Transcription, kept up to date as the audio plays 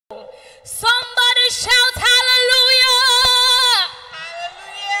Somebody shout hallelujah.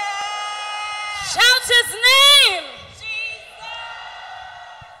 Hallelujah. Shout his name. Jesus.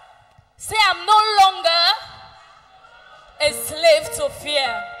 Say, I'm no longer a slave to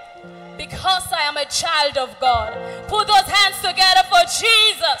fear because I am a child of God. Put those hands together for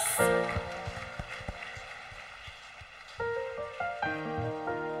Jesus.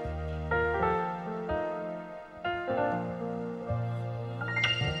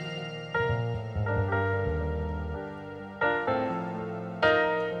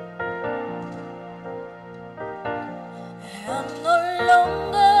 I'm no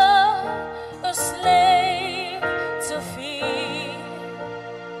longer a slave to fear,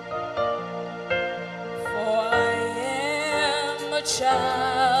 for I am a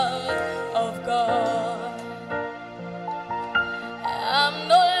child of God. I'm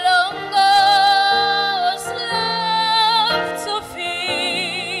no longer a slave to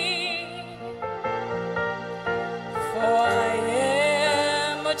fear, for I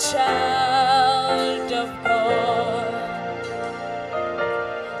am a child of God.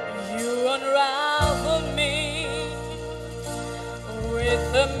 Unravel me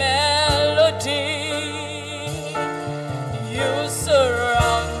with a melody. You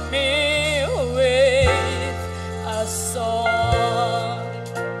surround me with a song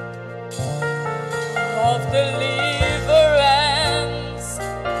of deliverance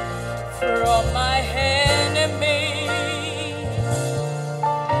from my enemies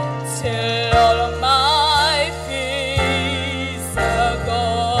till all of my fears are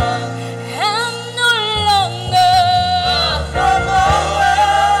gone.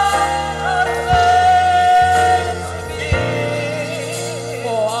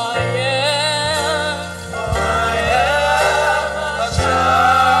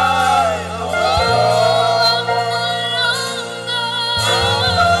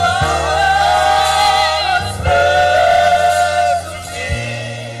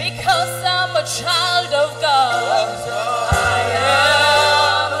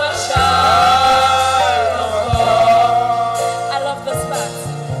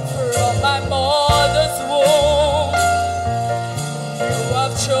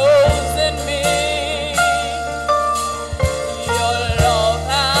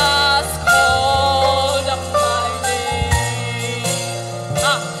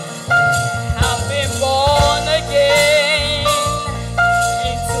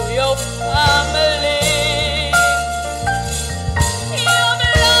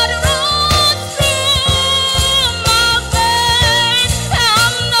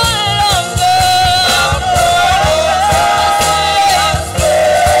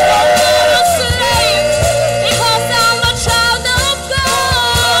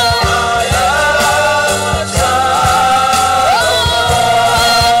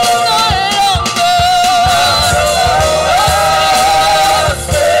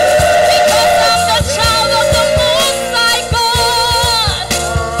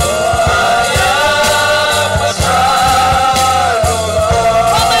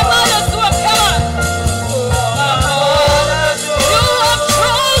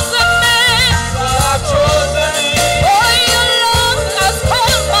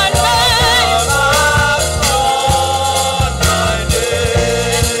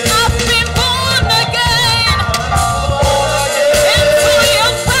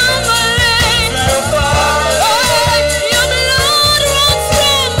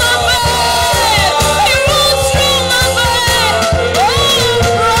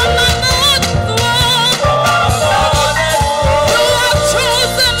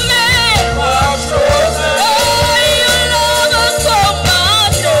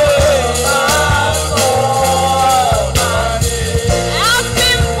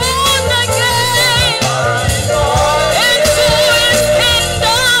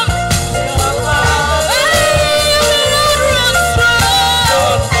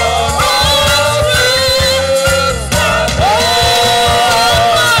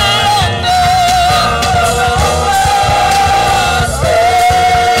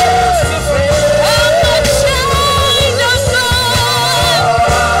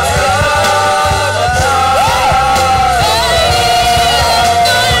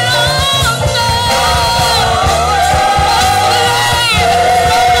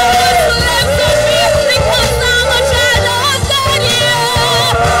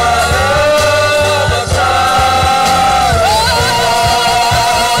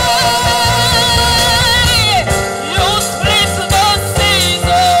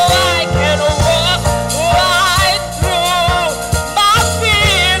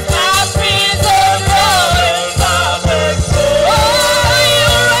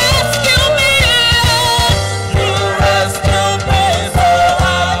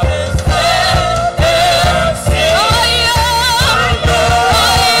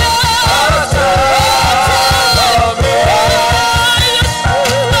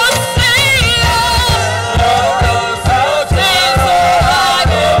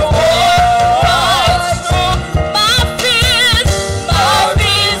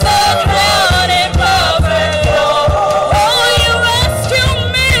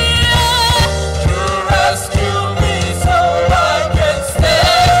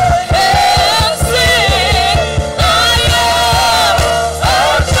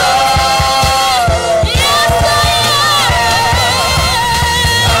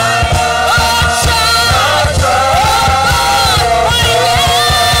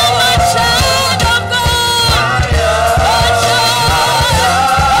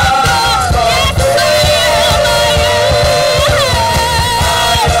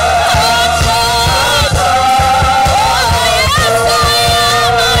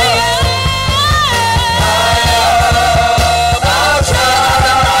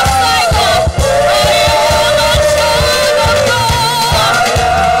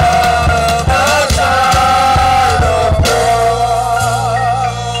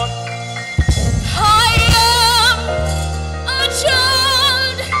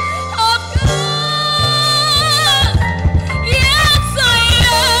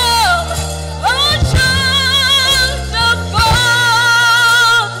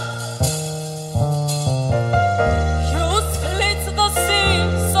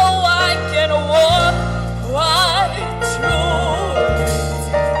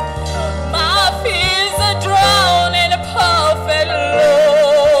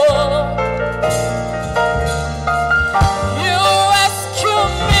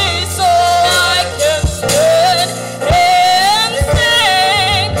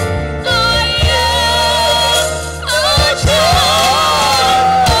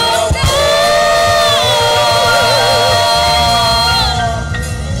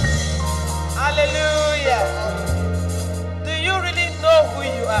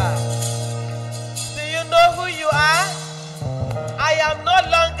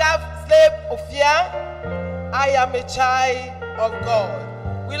 I am a child of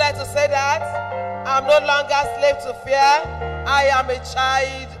God. We like to say that I'm no longer slave to fear. I am a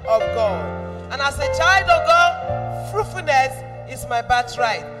child of God. And as a child of God, fruitfulness is my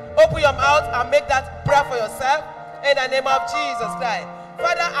birthright. Open your mouth and make that prayer for yourself in the name of Jesus Christ.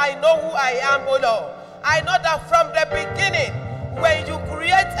 Father, I know who I am, O Lord. I know that from the beginning, when you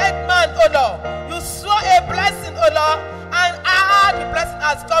created man, O Lord, you swore a blessing, O Lord, and the blessing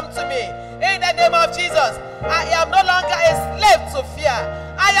has come to me. In the name of Jesus, I am no longer a slave to fear.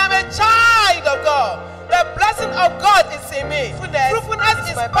 I am a child of God. The blessing of God is in me. Fruitfulness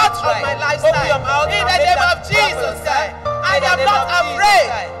is part of my lifestyle. Open your mouth in the name of Jesus Christ. I am not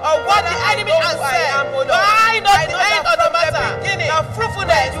afraid of what the enemy has said. I know the end of the matter. The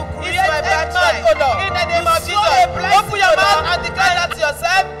fruitfulness is my birthright. In the name of Jesus, open your mouth and declare that to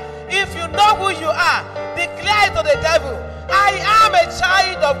yourself. If you know who you are, declare it to the devil. I am a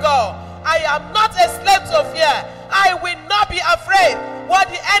child of God. I am not a slave to fear. I will not be afraid what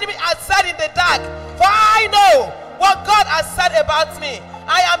the enemy has said in the dark. For I know what God has said about me.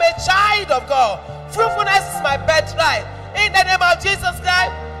 I am a child of God. Fruitfulness is my birthright. In the name of Jesus Christ,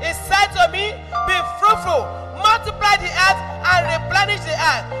 He said to me, be fruitful, multiply the earth and replenish the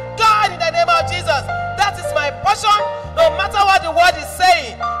earth. God, in the name of Jesus, that is my portion. No matter what the word is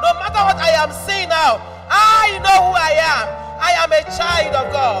saying, no matter what I am seeing now, I know who I am. I am a child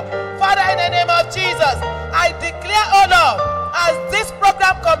of God. Father, in the name of Jesus, I declare, O Lord, as this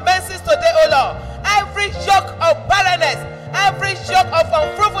program commences today, O Lord, every yoke of barrenness, every yoke of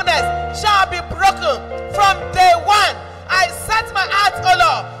unfruitfulness shall be broken from day one. I set my heart, O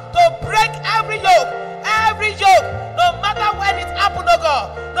Lord, to break every yoke, no matter when it happened, O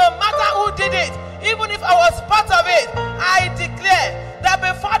God, no matter who did it, even if I was part of it, I declare that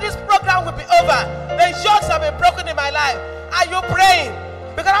before this program will be over, the yokes have been broken in my life. Are you praying?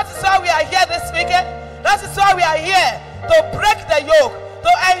 Because that is why we are here this weekend. That is why we are here, to break the yoke,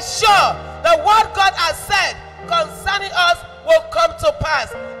 to ensure that what God has said concerning us will come to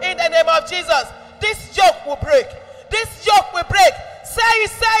pass. In the name of Jesus, this yoke will break. This yoke will break. Say it,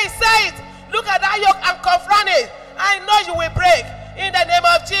 say it, say it. Look at that yoke and confront it. I know you will break. In the name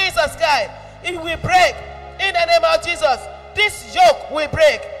of Jesus Christ, it will break. In the name of Jesus, this yoke will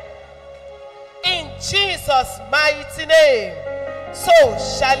break. In Jesus' mighty name, so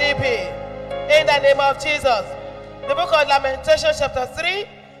shall it be. In the name of Jesus. The book of Lamentations chapter 3,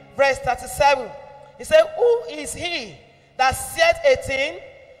 verse 37. He said, who is he that saith a thing,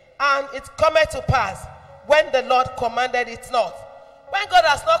 and it cometh to pass, when the Lord commanded it not? When God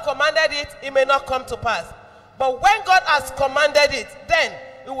has not commanded it, it may not come to pass. But when God has commanded it, then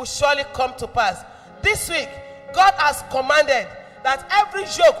it will surely come to pass. This week, God has commanded that every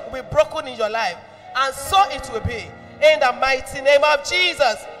yoke will be broken in your life. And so it will be. In the mighty name of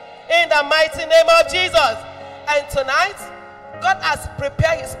Jesus. In the mighty name of Jesus. And tonight, God has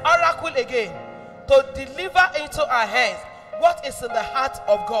prepared His oracle again to deliver into our hands what is in the heart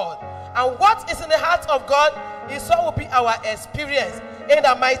of God. And what is in the heart of God is what will be our experience. In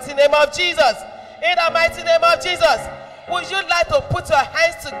the mighty name of Jesus. In the mighty name of Jesus. Would you like to put your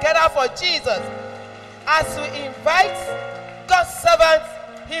hands together for Jesus as we invite God's servant,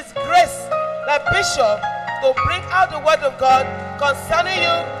 His grace, the bishop, to bring out the word of God concerning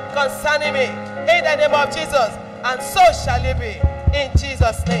you, concerning me. In the name of Jesus. And so shall it be. In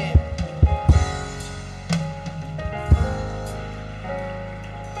Jesus' name.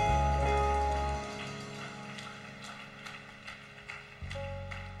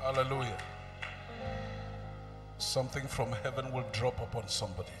 Hallelujah. Something from heaven will drop upon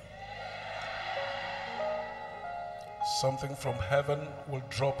somebody. Something from heaven will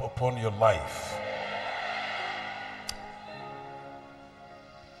drop upon your life.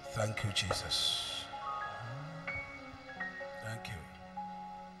 Thank you, Jesus. Thank you.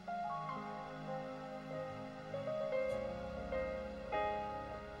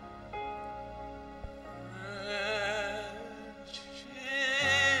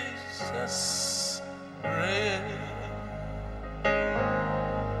 Jesus, reign.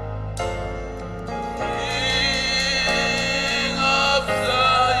 King of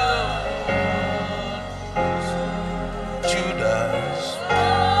Zion, Judas,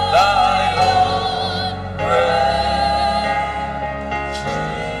 Lion.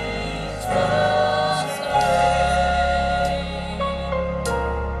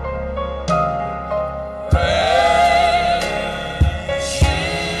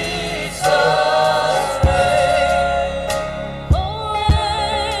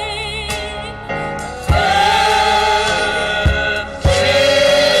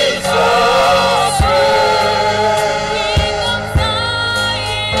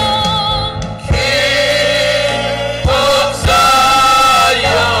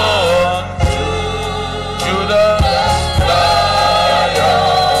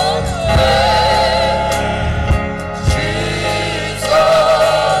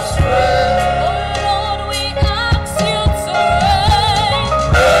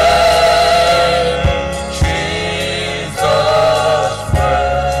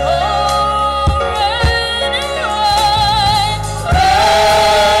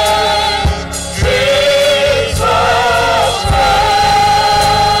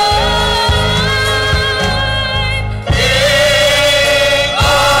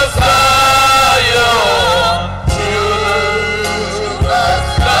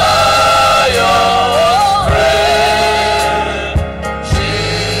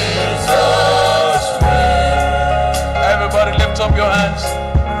 hands.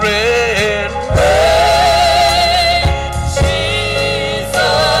 Reign.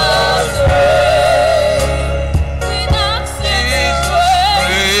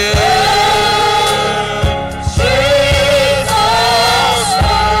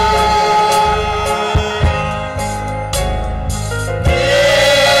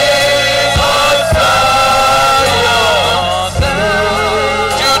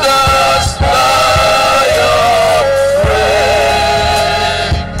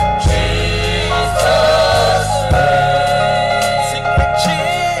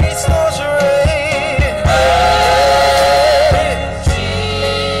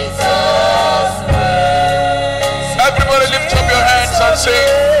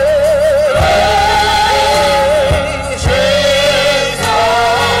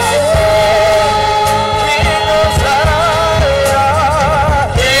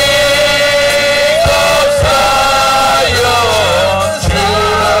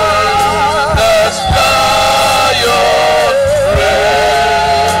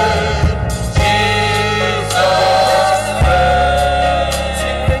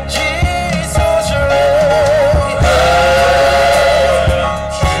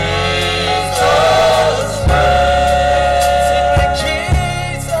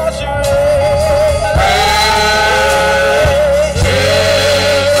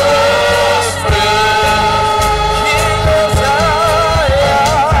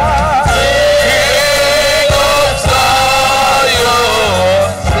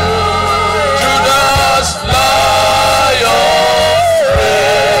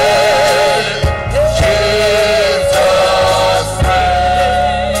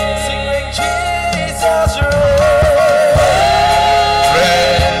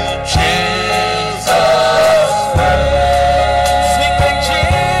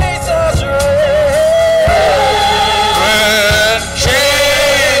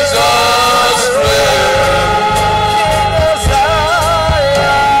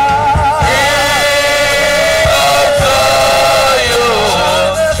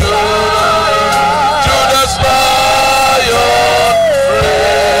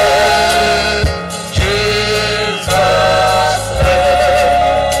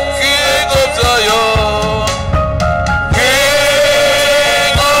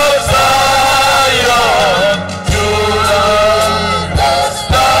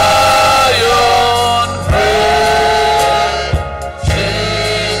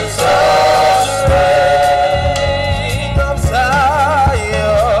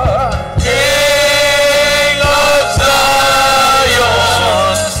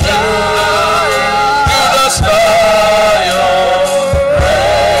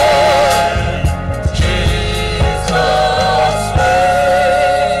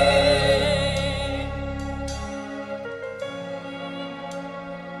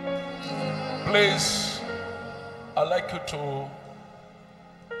 Please, I'd like you to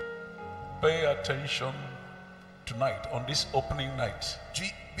pay attention tonight on this opening night.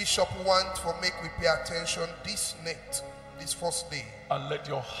 Bishop want for make we pay attention this night, this first day. And let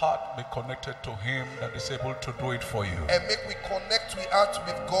your heart be connected to him that is able to do it for you. And make we connect we heart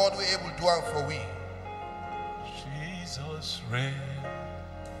with God who able to do it for we. Jesus reign.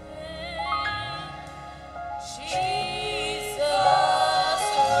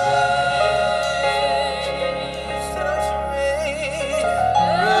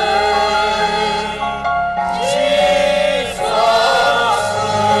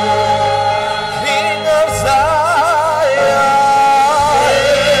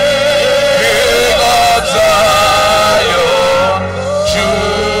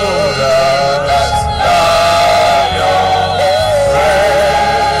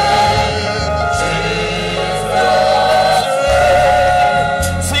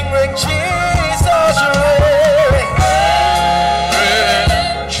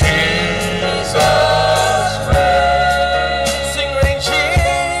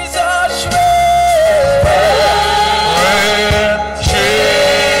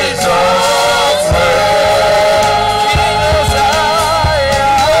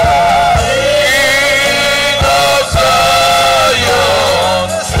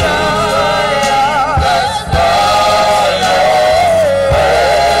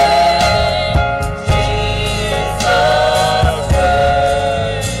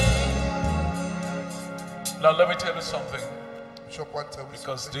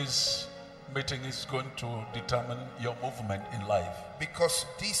 Because this meeting is going to determine your movement in life. Because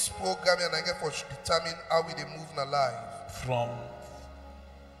this program and I get for determine how we move in our life. From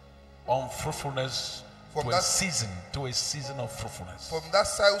unfruitfulness From to that a season of fruitfulness. From that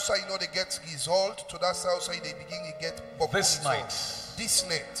side also, they get result. To that side also, they begin to get this result. night. This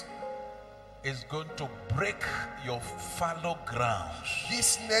night is going to break your fallow ground.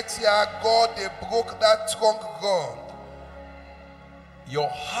 This night here, God, they broke that strong ground. Your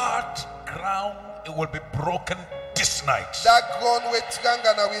heart ground, it will be broken this night. That ground with strong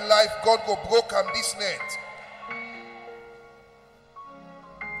and our life, God go broke on this night.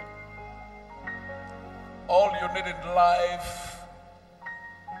 All you need in life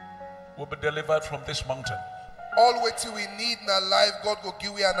will be delivered from this mountain. All what we need in our life, God will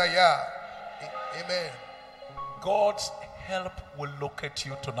give you an ayah. Amen. God's help will locate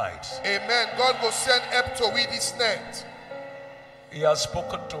you tonight. Amen. God will send help to we this night. He has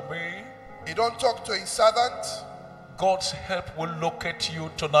spoken to me. He don't talk to his servant. God's help will locate you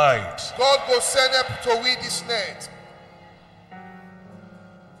tonight. God will send help to we this night.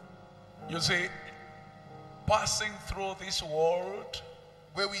 You see, passing through this world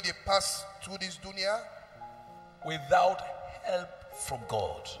where we they pass through this dunya without help from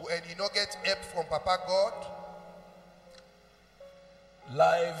God, and you not get help from Papa God,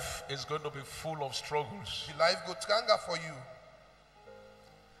 life is going to be full of struggles. The life go stronger for you.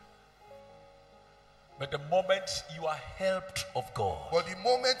 But the moment you are helped of God, but the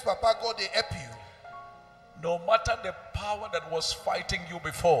moment Papa God they help you, no matter the power that was fighting you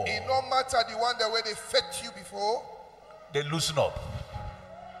before, it no matter the one that way they fought you before, they loosen up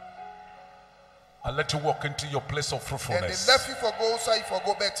and let you walk into your place of fruitfulness. And they left you for go outside for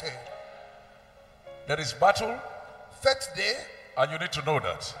go better. There is battle, fight day, and you need to know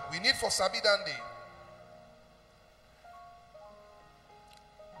that. We need for Sabidan day.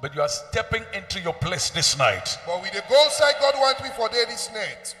 But you are stepping into your place this night. But with the go outside, God wants me for day this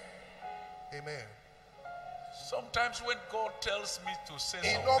night. Amen. Sometimes when God tells me to say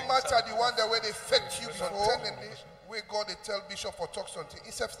something, it no matter the one that way they fed you before, where God they tell Bishop for talk something,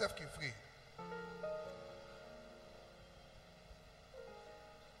 it's step free.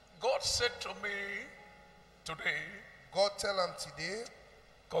 God said to me today, God tell him today,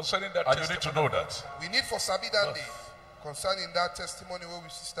 concerning that, and you need to know that. We need for Sabidan day, concerning that testimony where we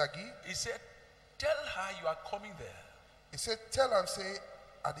Sister Guy. He said, tell her you are coming there. He said, tell him, say,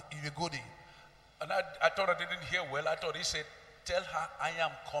 you go there. And I thought I didn't hear well. I thought he said, tell her I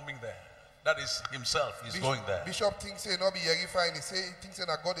am coming there. That is himself. He's going there. Bishop thinks he not be fine. He thinks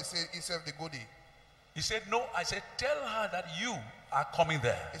that God, he say himself they go there. He said, no. I said, tell her that you are coming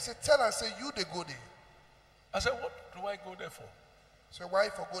there. He said, tell her, say you they go there. I said, what do I go there for? So why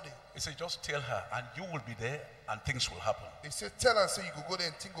for go there? He said, just tell her and you will be there and things will happen. He said, tell her, say you could go there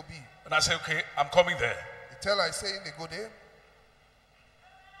and things will be. And I said, okay, I'm coming there. He tell her, I say they go there.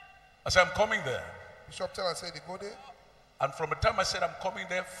 I said, I'm coming there. Bishop tell her, say they go there. And from the time I said I'm coming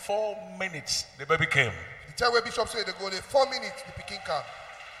there, 4 minutes, the baby came. The time where Bishop said they go there, 4 minutes, the picking come.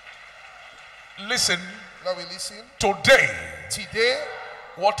 Listen. Now we listen. Today,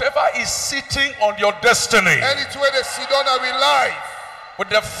 whatever is sitting on your destiny, anywhere they sit on our life, with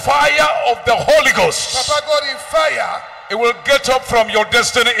the fire of the Holy Ghost, Papa God in fire, it will get up from your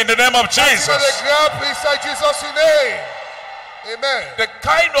destiny in the name of Jesus. Jesus in name. Amen. The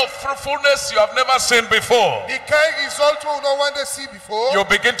kind of fruitfulness you have never seen before, the kind result you no one to see before, you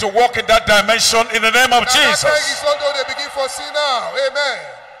begin to walk in that dimension in the name of Jesus. That kind result they begin for see now. Amen.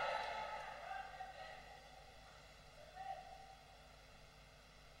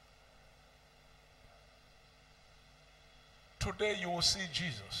 Today you will see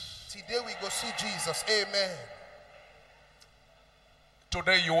Jesus. Today we go see Jesus. Amen.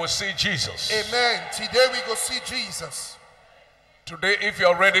 Today you will see Jesus. Amen. Today we go see Jesus. Today, if you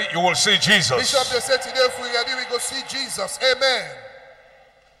are ready, you will see Jesus. Bishop, they said today if we are ready, we go see Jesus. Amen.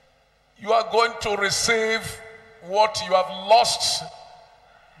 You are going to receive what you have lost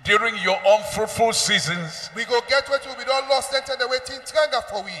during your unfruitful seasons. We go get what we don't lost and the waiting stronger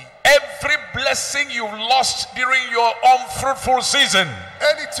for we. Every blessing you've lost during your unfruitful season,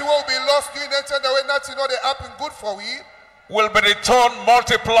 anything will be lost during that time the way nothing they happen good for we, will be returned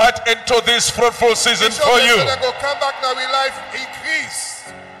multiplied into this fruitful season Bishop, for you. They go come back now in life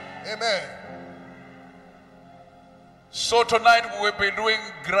increase. Amen. So tonight we will be doing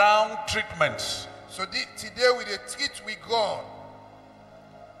ground treatments. So today with the treat we gone.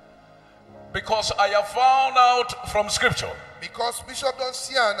 Because I have found out from scripture, because Bishop don't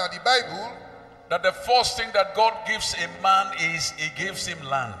see now the Bible, that the first thing that God gives a man is he gives him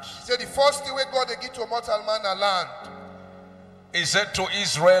land. He said the first thing where God they give to a mortal man a land. He said to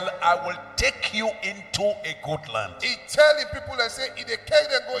Israel, I will take you into a good land. He telling people and say, if they carry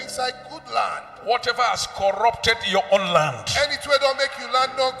them go inside good land. Whatever has corrupted your own land, anything don't make you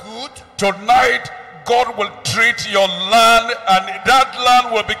land no good. tonight God will treat your land, and that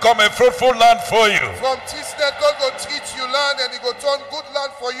land will become a fruitful land for you. From this day, God will treat you land, and He will turn good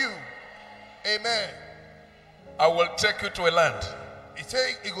land for you. Amen. I will take you to a land. He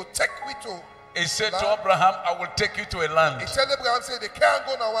said He will take me to. He said to Abraham, I will take you to a land. He tell Abraham, say they can't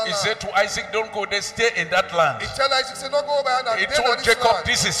go now. He said to Isaac, don't go, they stay in that land. He tell Isaac, say don't go over and He told Jacob,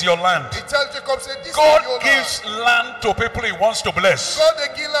 this is your land. He tell Jacob, say this God is your gives land to people He wants to bless. God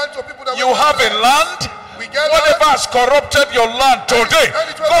they give land to people that You have a land. Whatever has corrupted your land today,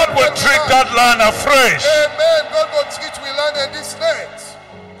 God will treat that land afresh. Amen. God will treat we land in this land.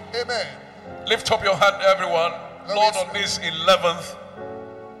 Amen. Lift up your hand, everyone. Lord, on this 11th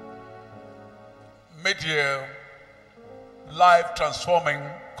mid-year life transforming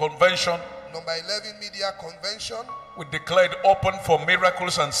convention, number 11 media convention, we declared open for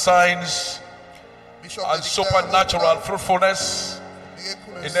miracles and signs Bishop and supernatural fruitfulness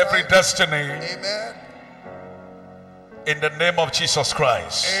in every destiny. Amen. In the name of Jesus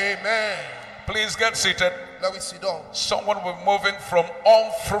Christ. Amen. Please get seated. Let me sit down. Someone will be moving from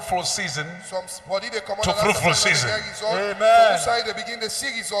unfruitful season to fruitful season. Amen. So they begin to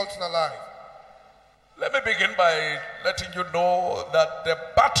see results in their life. Let me begin by letting you know that the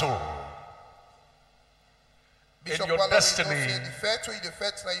battle in your destiny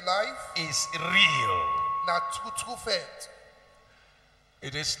is real.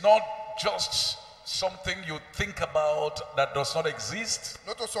 It is not just something you think about that does not exist.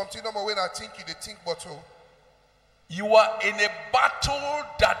 You are in a battle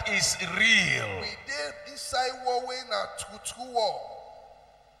that is real.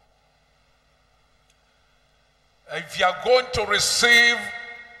 If you are going to receive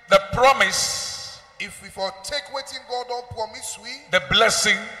the promise, if we take waiting God don't promise we, the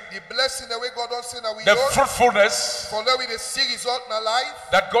blessing, the way God don't say that we the fruitfulness for that we the see result in our life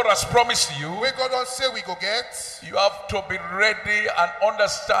that God has promised you, where God don't say we go get, you have to be ready and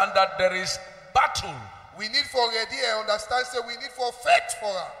understand that there is battle. We need for ready and understand that we need for faith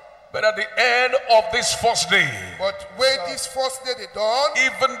for her. But at the end of this first day, but when this first day they done,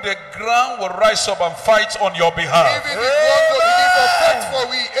 even the ground will rise up and fight on your behalf. Even the ground will begin to fight for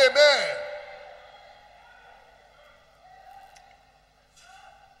we. Amen.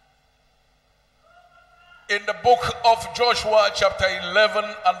 In the book of Joshua chapter 11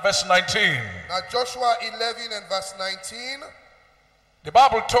 and verse 19. Now Joshua 11 and verse 19. The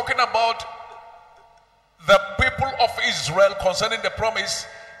Bible talking about the people of Israel concerning the promise.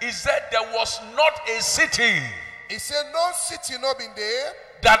 He said there was not a city. He said no city not been there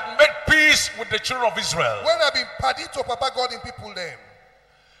that made peace with the children of Israel. When I've been party to Papa God in people them.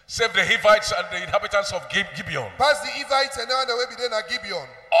 Save the Hivites and the inhabitants of Gibeon. Past the Hivites and now the way be there at Gibeon.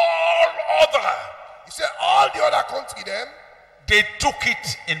 All other. He said all the other country them. They took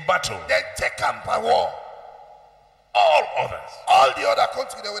it in battle. They take them by war. All others. All the other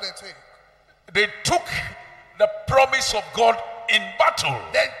country they were they take. They took the promise of God in battle.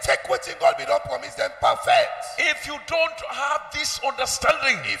 Then take what in God we don't promise them perfect. If you don't have this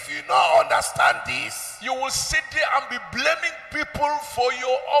understanding, if you don't understand this, you will sit there and be blaming people for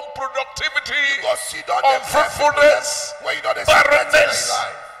your unproductivity, unfruitfulness, barrenness,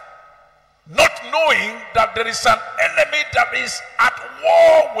 not knowing that there is an enemy that is at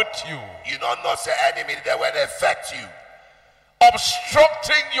war with you. You don't know the enemy they will affect you.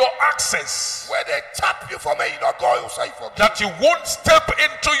 Obstructing your access, where they tap you for me, you don't go outside for that you won't step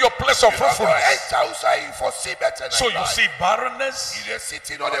into your place of fruitfulness. So you see barrenness, you see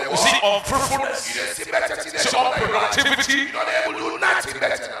unfruitfulness, you see unproductivity.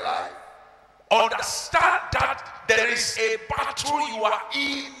 Understand that there is a battle. You are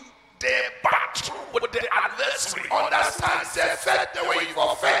in the battle with the adversary. Understand the fact the way you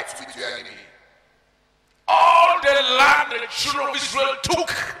are fed with your enemy. All the land the children of Israel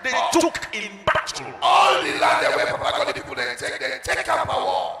took, they took in battle. All the land that were Papa God, the people they take up a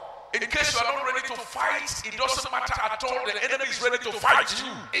war. In case you are not ready to fight, it doesn't matter at all. The enemy is ready to fight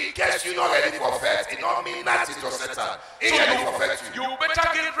you. In case you're not ready for fight, it don't mean nothing to Satan. You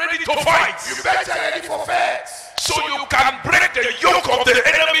better get ready to fight. You better ready for fight. So you can break the yoke of the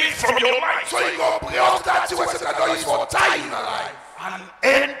enemy from your life. So you go break that Satan is for dying alive. And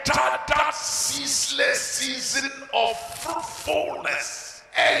enter that ceaseless season of fruitfulness.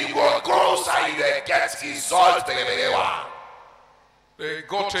 And you will go outside and get result. They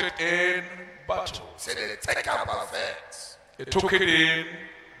got it in battle. Say they take up our faith. They took it in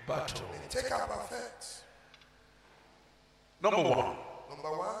battle. They take up our faith. Number one.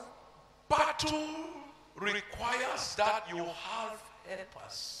 Battle requires that you have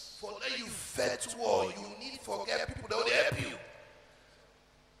helpers. For that you fight war, you need to forget people that will help you.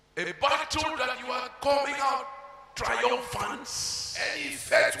 A battle that you are coming out triumphant. Any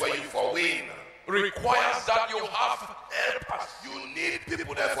fight where you for win requires that you have helpers. You need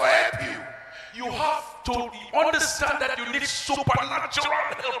people that for help you. You have to understand that you need supernatural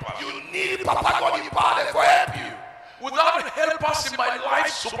helpers. You need Papa God in power that for help you. Without helpers in my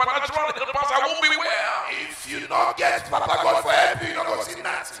life, supernatural helpers, I won't be well. If you not get Papa God for help you, you're not going to see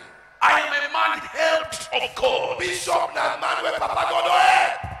nothing. I am a man helped of God. Bishop, that man where Papa God will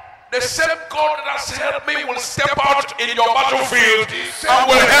help. The same God that has helped me will step out in your battlefield and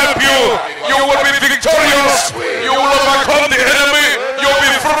will help you. You will be victorious. You will overcome the enemy. You will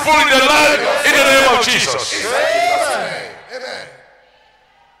be fruitful in the land in the name of Jesus. Amen.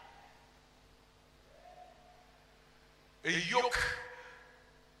 A yoke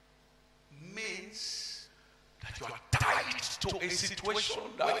means that you are tied to a situation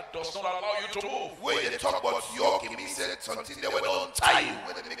that does not allow you to move. When you talk about yoke, it means that something that will not tie you,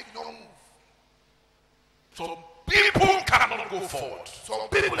 when they make you not move. Some people cannot go forward. Some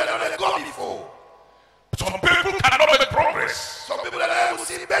people that have gone before. Some people cannot make progress. Some people that have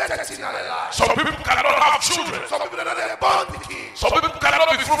seen better things in their life. Some people cannot have children. Some people that are born with kids. Some people cannot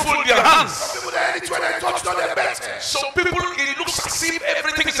be fruitful in their hands. Some people that anything when they touch not their better. Some people, it looks as if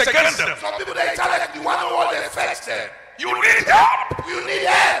everything is against them. Some people they tell like the one who all they affects them. You need help. You need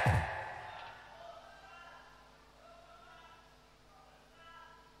help.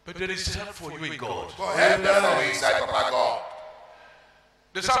 But there is help for you in God. For help them from inside Papa God.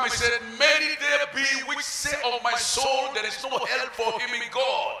 The psalmist said, many there be which say of my soul, there is no help for him in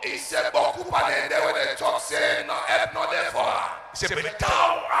God. He said, Boku Panen, there when they talk, say, no help, no therefore. He said, but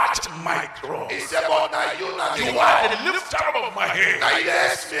thou art my God. He said, but now you are the lifter of my head. Now you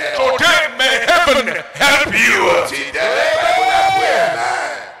ask me. Today may heaven help you.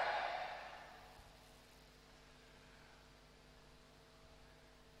 Amen.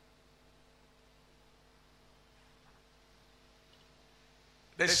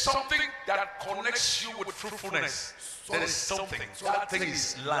 There's something that connects you with fruitfulness. There is something. That thing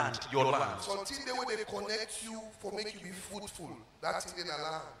is land, your land. Something the way they connect you for make you be fruitful. That thing in the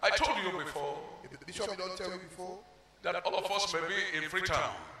land. I told you before. The bishop don't tell you before. That all of us may be in Freetown.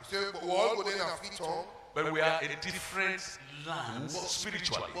 He said, we all go there in Freetown. But we are in different lands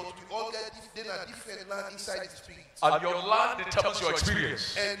spiritually. But we all get different land inside the spirit. And your land determines your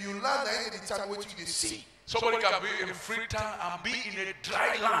experience. And you land and determine what you see. Somebody can be in Freetown and be in a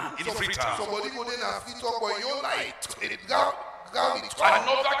dry land in Freetown. Somebody go there in Freetown, but you like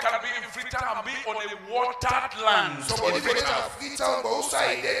another can be in Freetown and be on a watered land. Somebody go there in Freetown, but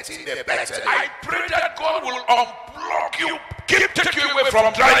outside they think they're better. I pray that God will unblock you, take you away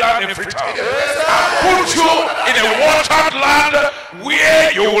from dry land in Freetown, and put you in a watered land where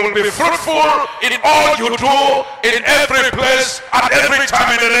you will be fruitful in all you do, in every place, at every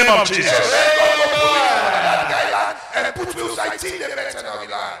time, in the name of Jesus. And put you outside till they're better in our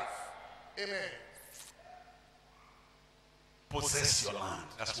life. Amen. Possess your land.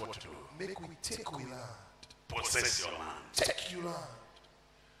 That's what to do. Make we take we land. Possess your land. Take you land.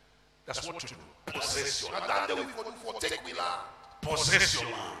 That's what to do. Possess your land. And that we for take we land. Possess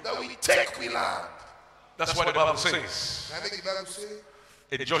your land. That we take we land. That's what the Bible says. I make the Bible say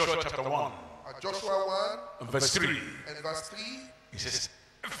in Joshua chapter 1. Joshua 1 verse 3. And verse 3. He says,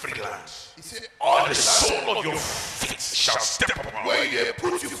 every land. He said, all the sole of your feet shall step upon. Where you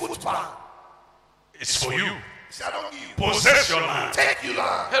put your foot back. It's for you. Possess your land. Take your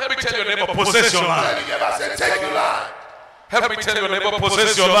land. Help me tell your neighbor, possess your land. Take your land. Help me tell your neighbor,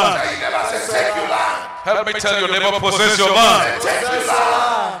 possess your land. Take your land. Help me tell your neighbor, possess your land. Take your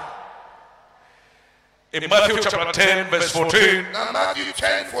land. In Matthew chapter 10, verse 14. Now Matthew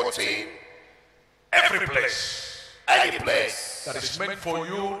 10, 14. Every place. Any place. That is meant for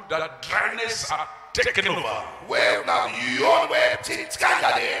you, that dryness are taken over. Well, now you on where things can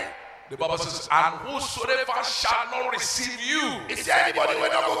get there. The Bible says, and whosoever shall not receive you. Is there anybody who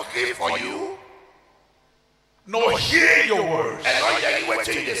not going to give for you? Nor hear your words. And not hear what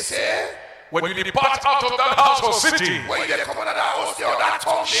you say. When you depart out of that house or city, when you come out of that house or that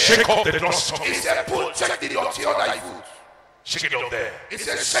town, shake off the dust. He said, check the dirty on thy foot. Shake it up there. He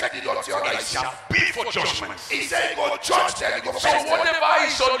said, check the dirty on thy foot. It shall be for judgment. He said, go judge them. So whatever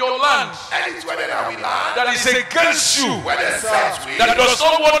is on your land, and it's whether we land, that is against you, that does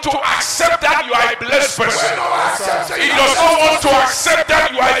not want to accept that you are a blessed person, it does not want to accept that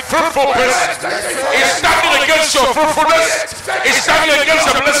you are a fruitful person, it's standing against your fruitfulness, it's standing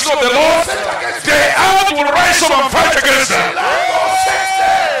against the blessing of the Lord, the earth will rise up and fight against them.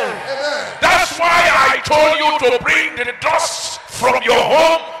 That's why I told you to bring the dust from your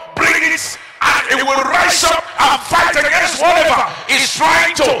home, bring it, and it will rise up and fight against whatever is is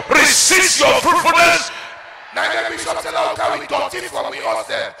trying to resist your fruitfulness. Now the bishop tell us how we don't it from we us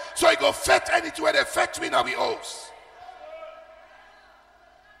there. So he go fetch anything where they fetch me now we host.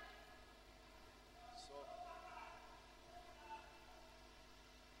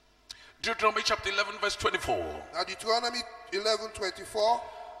 Deuteronomy chapter 11 verse 24. Now Deuteronomy 11:24.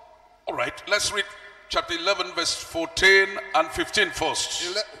 All right, let's read chapter 11 verse 14 and 15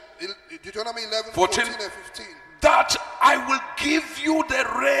 first. Deuteronomy 11, 14 and 15. That I will give you the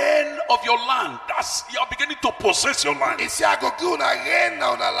rain of your land. That's, you are beginning to possess your land. He said, I go give you rain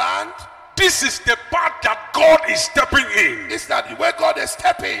now on the land. This is the part that God is stepping in. This is that where God is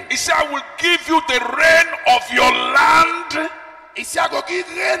stepping. He said, I will give you the rain of your land. He said, I go give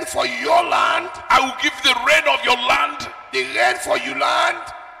rain for your land. I will give the rain of your land. The rain for your land.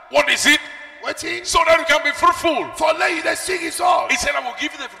 What is it? What is? So that you can be fruitful. For let you the sing is all. He said, I will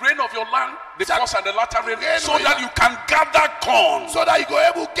give you the rain of your land, the first and the latter rain, so rain that you can gather corn. So that you go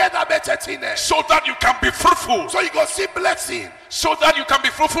able to get a better thing there. So that you can be fruitful. So you go see blessing. So that you can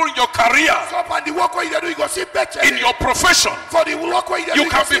be fruitful in your career. So for the work where you do, you go see better. In your profession. For the work where you do, you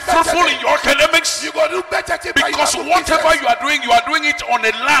can be fruitful in your academics. You go do better thing. Because whatever you are doing it on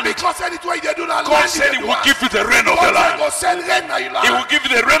a land. Because anything you do on land. God said He will give you the rain of the land. He will give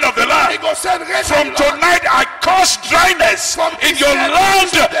you the rain of the land. From tonight I curse dryness in your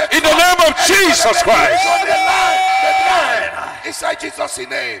land in the name of Jesus Christ. Inside Jesus'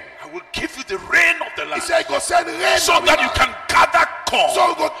 name. I will give you the rain of the land. He said, go send rain so that you can gather corn.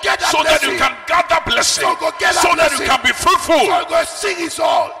 So go get that so that you can gather blessing. So that you can be fruitful. So go sing His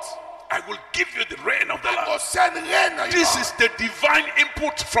salt. I will give you the rain of the land. Go send rain. This is the divine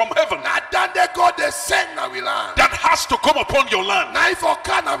input from heaven. That has to come upon your land.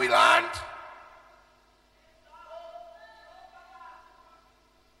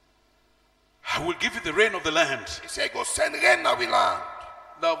 I will give you the rain of the land. He said, go send rain now we land.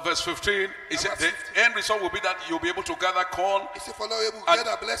 Now verse 15, he said, the end result will be that you'll be able to gather corn, and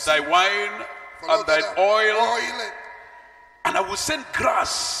thy wine, and thy oil, and I will send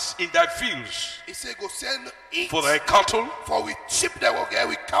grass in thy fields. He said, go send for thy cattle, for we sheep that will get,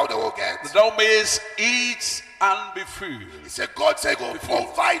 we cow that will get. That thou mayest eat and be filled. He said, God said, go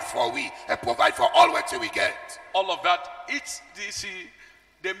provide for we, and provide for all what we get. All of that, it's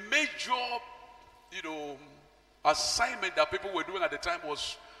the major, assignment that people were doing at the time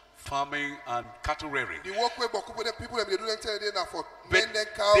was farming and cattle rearing. The work where people have been doing for men and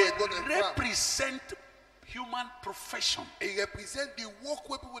cow they and go and represent human profession. It represent the work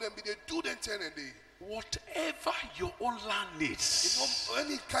where people have been do them and they. Whatever your own land needs,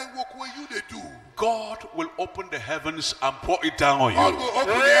 any kind of work where you they do, God will open the heavens and pour it down on you. God will open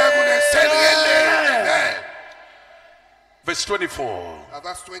the heaven and send rain. Verse 24.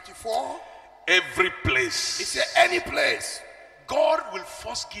 Verse 24. Every place. He said, any place. God will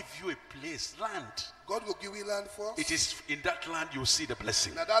first give you a place, land. God will give you land first. It is in that land you will see the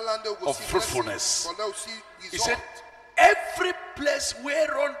blessing now that land will of fruitfulness. He said, every place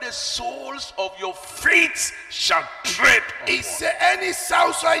whereon the soles of your feet shall tread. He said, any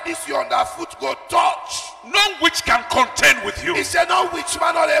south side this your underfoot go touch. No witch can contend with you. He said, no witch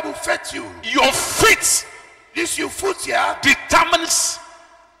man not able to fetch you. Your feet, this your foot here, determines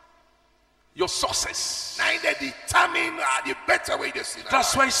your success. Now they determine the better way to see.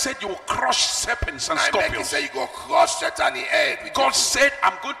 That's why He said you will crush serpents and scorpions. He said you go crush Satan in the head. God said,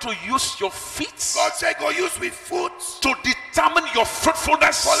 I'm going to use your feet. God said go use with foot to determine your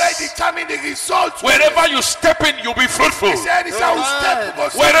fruitfulness. For like determine the results. Wherever you step in, you'll be fruitful. He said,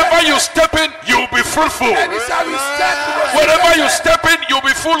 wherever you step in, you'll be fruitful. Wherever you step in, you'll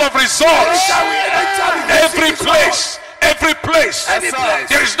be full of results. Every place. Every place.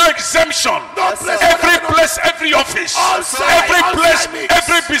 There is no exemption. Every place, every office. Every place,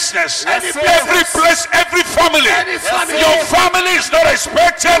 every business. Every place, every family. Your family is not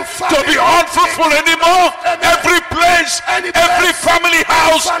expected to be unfruitful anymore. Every place, every family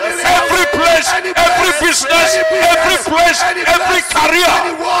house, every place, every business, every place, every career,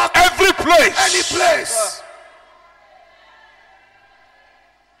 every place.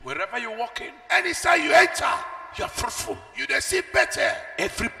 Wherever you walk in, any side you enter, you are fruitful. You they see better.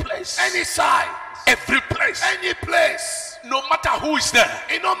 Every place. Any side. Every place. Any place. No matter who is there.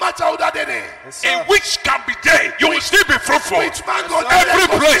 It no matter who that is. In which can be there, you will still be fruitful. Every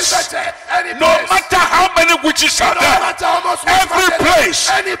place. No matter how many witches are there. Every place.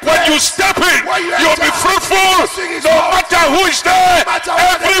 When you step in, you'll be fruitful. No matter who is there.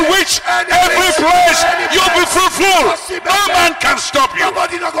 Every witch, every place, you'll be fruitful. No man can stop you. No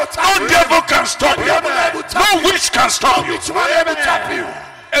devil can stop you. No witch can stop you.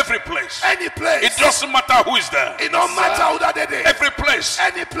 Every place. Any place. It doesn't matter who is there. It don't matter who that they. Every place.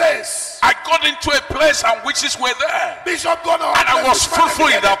 Any place. I got into a place and witches were there. Bishop gone on. And I was fruitful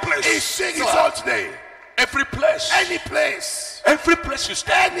in that place. He sings all today. Every place. Any place. Every place you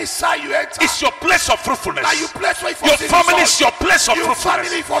stand. Any side you enter. It's your place of fruitfulness. Now you place where your family is your place of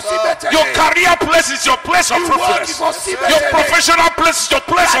fruitfulness. Your career place is your place of fruitfulness. Your professional place is your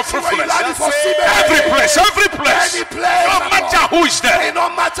place of fruitfulness. Every place, every place. No matter who is there.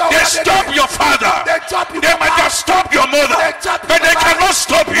 They stop your father. They might have stopped your mother. But they cannot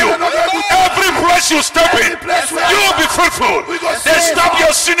stop you. Every place you step in, you will be fruitful. They stop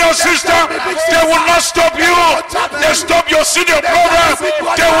your senior sister. They will not stop you. They stop your senior brother,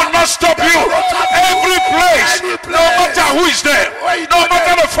 they will not stop you. Every place, no matter who is there, no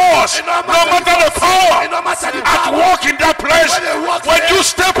matter the force, no matter the power, at work in that place, when you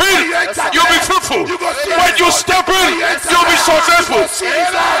step in, you'll be fruitful. When you step in, you'll be successful.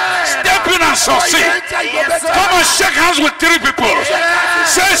 Step in and succeed. Come and shake hands with 3 people.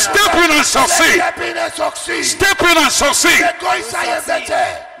 Say step in and succeed. Step in and succeed. Go inside and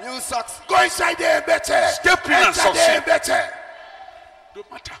better. Go inside there and better. Step in and succeed. Better. No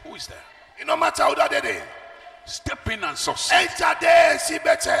matter who is there. It no matter who that they. Step in and succeed. Enter there and see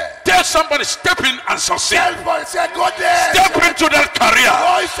better. Tell somebody step in and succeed. Go there. Step into that career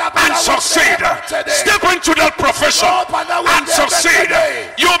and succeed. Step into that profession and succeed.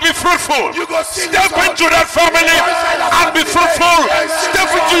 You'll be fruitful. Step into that family and be fruitful. Step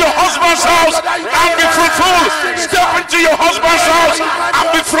into your husband's house and be fruitful. Step into your husband's house and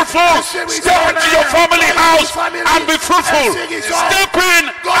be fruitful. Step into your family house and be fruitful. Step in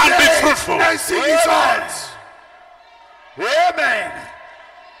and be fruitful. Amen.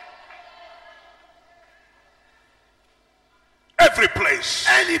 Every place.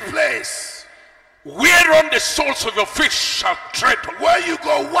 Any place. Whereon the soles of your feet shall tread, where you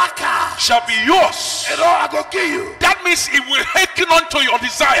go waka shall be yours. And all I go give you. That means it will hearken unto your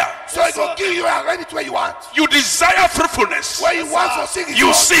desire. So it go give you and ready to where you want. You desire fruitfulness. Where you want to sing you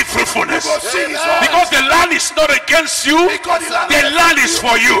see fruitfulness. Because the land is not against you. The land is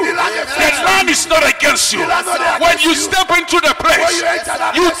for you. The land is not against you. When you step into the place,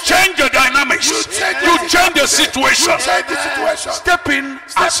 you change the dynamics. You change the situation. Step in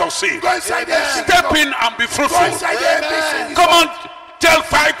and succeed. Step in and be fruitful. Come on, tell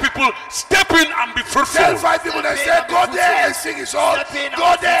 5 people, step in and be fruitful. Tell 5 people that say, go there and sing his salt.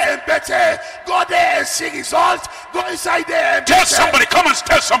 Go there and better. Go there and sing his salt. Go inside there and tell somebody, come and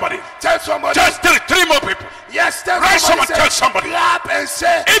tell somebody. Tell somebody. Just tell 3 more people. Yes, tell somebody. Someone, tell somebody. Clap and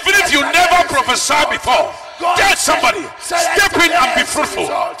say, even if you never prophesied before, tell somebody, step in and be fruitful.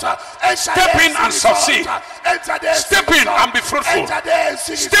 Step in and succeed. Step in and be fruitful.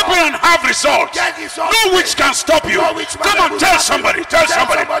 Step in and have results. No witch can stop you. Come on, tell somebody. Tell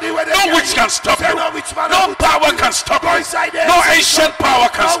somebody. No witch can stop you. No power can stop you. No ancient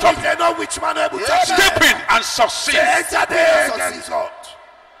power can stop you. Step in and succeed.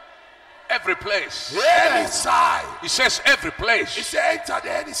 Every place. Any side. He says every place. He said enter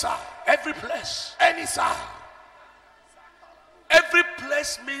the any side. Every place. Any side. Every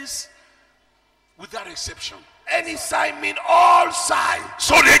place means without exception. Any side mean all sides.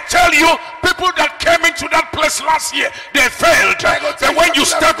 So they tell you people that came into that place last year, they failed. And when you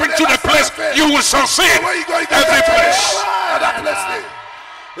step into the place, you will succeed. Every place.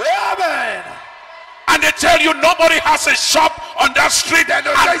 Amen. And they tell you nobody has a shop on that street and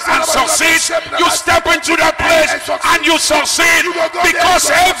succeeds. You step into that place and you succeed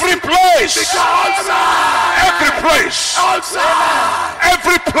because every place, every place,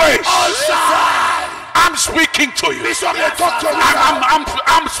 every place, I'm speaking to you. I'm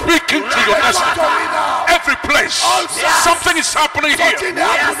speaking to your destiny. Every place, something is happening here.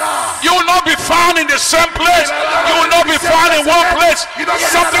 You will not be found in the same place. You will not be found in one place.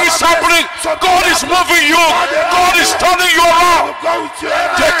 Something is happening. God is moving you. God is turning you around,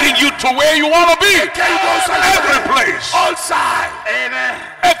 taking you to where you want to be. Every place. Amen.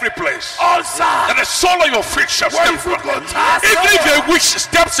 Every place. And the sole of your feet shall step front. Even if a witch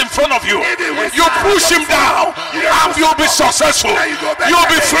steps in front of you, you push him down and you'll be successful. You'll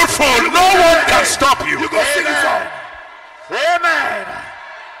be fruitful. No one can stop you. Amen.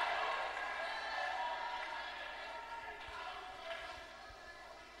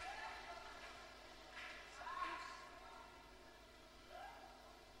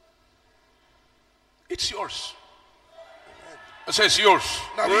 It's yours. I say it's yours.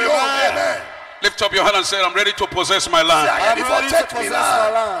 Now we amen. Lift up your hand and say, I'm ready to possess my land. I'm ready to possess my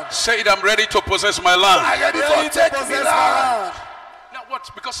land. Say it, I'm ready to possess my land. I'm ready to take my land. Now what?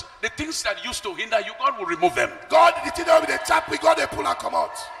 Because the things that used to hinder you, God will remove them. God, the thing that with the tap, we got to pull and come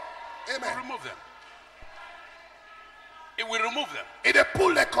out. It will remove them. It will remove them. It will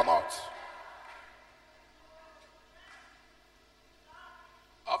pull them come out.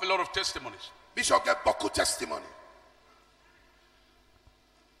 I have a lot of testimonies. Bishop get beaucoup testimony.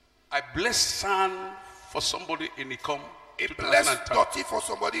 I bless son for somebody in Ikom. A blessed daughter for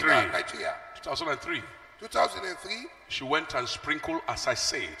somebody in Nigeria. 2003. 2003. She went and sprinkled as I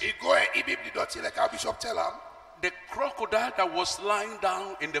said. He go and eat the daughter like our bishop tell him. The crocodile that was lying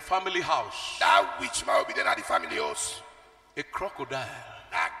down in the family house. That witch man will be there at the family house. A crocodile.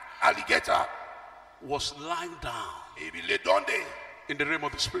 That alligator was lying down. He be laid down there. In the realm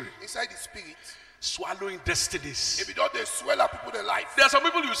of the spirit. Inside the spirit. Swallowing destinies. If you don't, they swallow people their life. There are some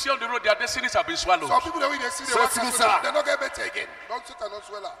people you see on the road, their destinies have been swallowed. Some people that when they see the work, they're not get better again. Don't sit and not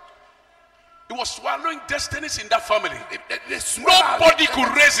swallow. It was swallowing destinies in that family. Nobody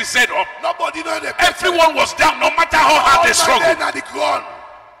could raise his head up. Nobody know the everyone was down, no matter how hard they struggled. I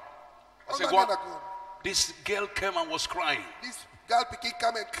said, what? This girl came and was crying. This girl picking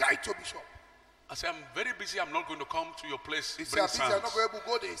come and cry to Bishop. I said, I'm very busy. I'm not going to come to your place. He said, I'm not going to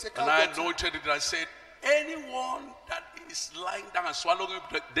go there. He said, and I anointed it. I said, anyone that is lying down and swallowing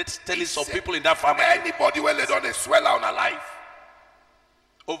the destinies of people in that family. Anybody will let on a swallow on a life.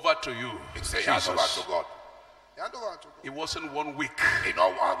 Over to you. He said, hand over to God. It wasn't 1 week. In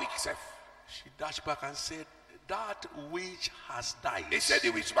all 1 week, sir. She dashed back and said, that witch has died. He said,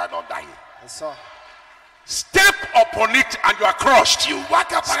 the witch man not dying. Yes, sir. Step upon it and you are crushed. You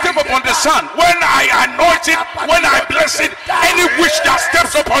walk up. Step upon the sun. When I anoint it, when I bless it, any witch that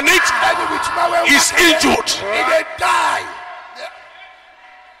steps upon it is injured. He will die.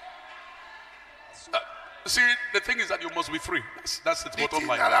 See, the thing is that you must be free. That's the bottom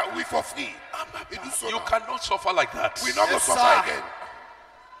line. We for free. You cannot suffer like that. We not going to suffer again.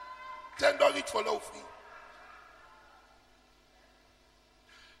 $10 for no free.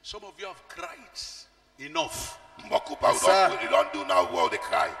 Some of you have cried enough. You don't do now well, they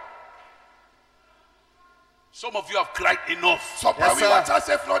cry. Some of you have cried enough. Some we want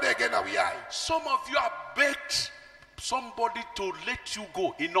ourselves not again and we are. Some of you have begged somebody to let you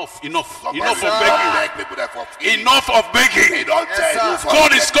go. Enough of begging. Enough of begging.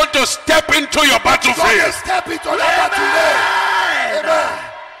 God is going to step into your battlefield. Step into the battlefield. Amen.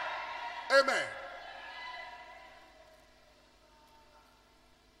 Amen.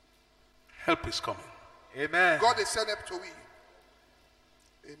 Help is coming. Amen. God is sent up to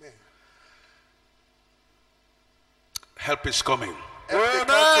we. Amen. Help is coming.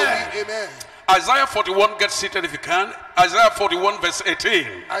 Amen. Amen. Isaiah 41, get seated if you can. Isaiah 41 verse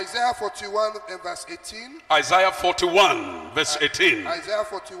 18. Isaiah 41 and verse 18. Isaiah 41 verse 18. Isaiah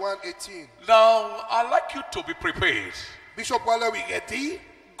 41, 18. Now, I'd like you to be prepared. Bishop, while we get thee,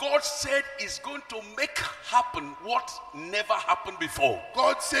 God said he's going to make happen what never happened before.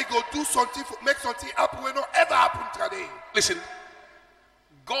 God said go do something, make something happen when not ever happened today. Listen,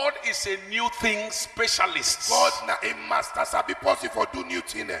 God is a new thing specialist. God na a master, so be possible for do new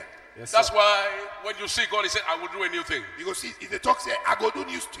thing. Yes, that's why when you see God, he said, I will do a new thing. Because see, if the talk say, I go do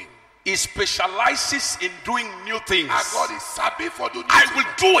new thing. He specializes in doing new things. And God is sabi for do new I thing. will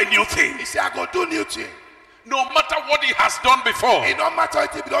do a new thing. He said, I go do new thing. No matter what he has done before. It don't matter what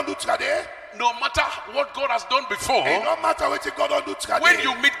he don't do today. No matter what God has done before. It don't matter what God don't do today. When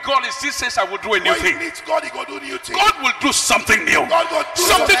you meet God, he still says, I will do a new thing. When you meet God, he go do new thing. God will do something new. God will do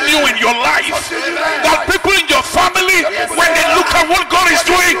something new in your life. That people in your family, when they look at what God is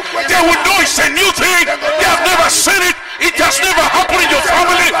doing, they will know it's a new thing. They have never seen it. It has never happened in your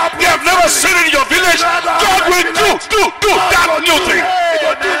family. They have never seen it in your village. God will do that new thing. He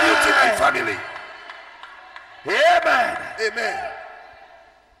will do new thing in family. Amen. Amen.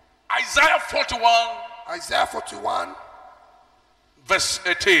 Isaiah 41. Isaiah 41. Verse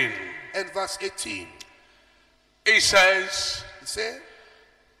 18. And verse 18. He says, he said,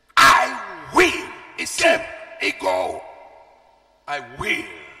 I will. He said, he go. I will.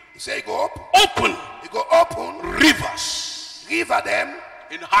 He said, he go up. Open. He go open. Rivers. River them.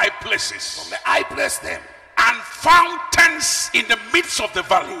 In high places. From the high place them. And fountains in the midst of the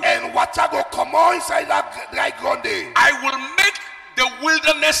valley. And water go come on inside that dry ground there. I will make the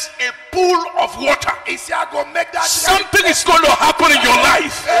wilderness a pool of water. He said, I go make that. Something is going to happen in your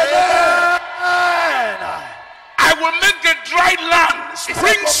life. Amen. I will make the dry land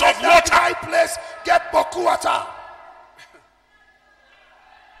springs of water. Dry place get boku water.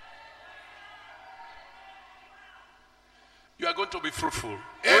 You are going to be fruitful.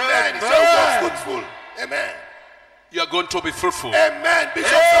 Amen. He said, fruitful. Amen. You are going to be fruitful. Amen. Bishop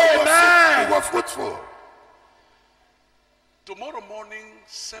said we were fruitful. Tomorrow morning,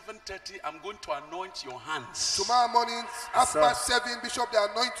 7:30, I'm going to anoint your hands. Tomorrow morning, after 7, Bishop, they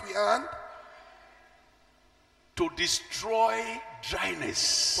anoint we hand. To destroy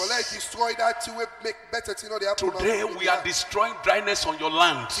dryness. For let destroy that to make better thing. Today we are destroying dryness on your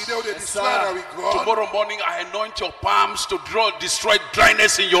land. Tomorrow morning I anoint your palms to destroy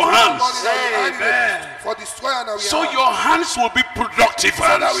dryness in your hands. For destroying so your hands will be productive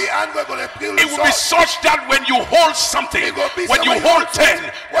hands. It will be such that when you hold something, when you hold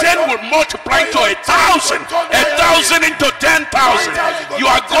 10, 10 will multiply to 1,000, 1,000 into 10,000. You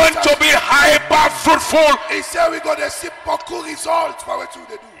are going to be hyper fruitful. He said we're going to see beaucoup results for what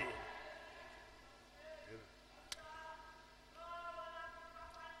they do.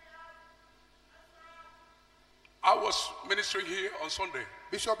 I was ministering here on Sunday,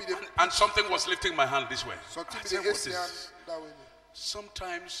 Bishop, and something was lifting my hand this way.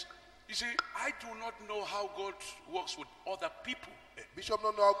 Sometimes, you see, I do not know how God works with other people. Bishop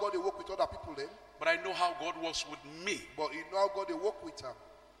don't know how God they work with other people then. But I know how God works with me. But you know how God they work with them.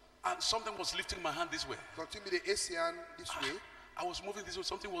 And something was lifting my hand this way. Continue the ASEAN this way. I was moving this way.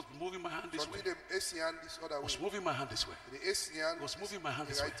 Something was moving my hand this way. The ASEAN this other way. I was moving my hand this way. The ASEAN was moving my hand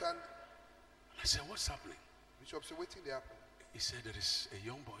this way. Right hand. I said, what's happening? Bishop said, waiting there happen. He said, there is a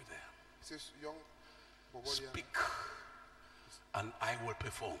young boy there. He says, young boy. Speak, and I will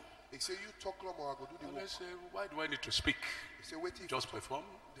perform. He said, you talk long or I go do the work. I said, why do I need to speak? He said, wait. Just perform.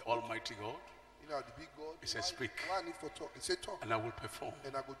 The Almighty God. You know, the big God. He said, speak. Why I need for talk? He said, talk. And I will perform.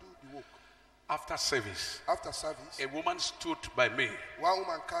 And I go do the work. After service, a woman stood by me. One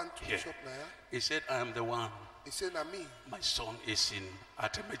woman came to here. Bishop now. He said, I am the one. He said, "Na me. My son is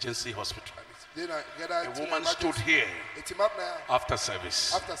at emergency hospital." A woman stood here after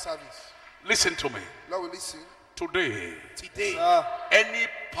service. Listen to me. Lord, we listen. Today, any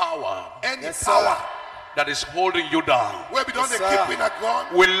power that is holding you down will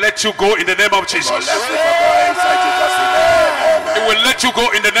let you go in the name of Jesus. It will let you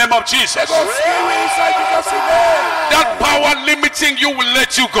go in the name of Jesus. That power limiting you will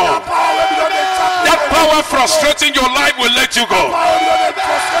let you go. That power frustrating your life will let you go.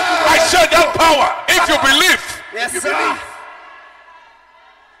 I said that power, if you believe. Yes, sir.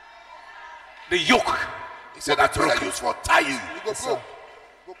 The yoke. He said that tool I use for tie you. Go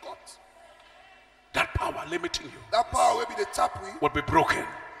cut. That power limiting you. That power will be the tap will be broken.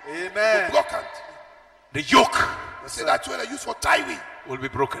 Amen. The yoke. He said that tool I use for tie will be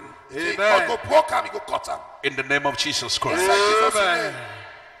broken. Amen. God go broke him, he go cut him. In the name of Jesus Christ. Amen.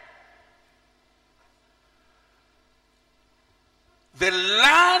 The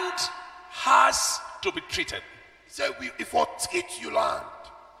land has to be treated. He said, if we treat you land.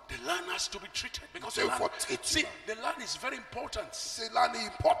 The land has to be treated because the land is very important. Say land is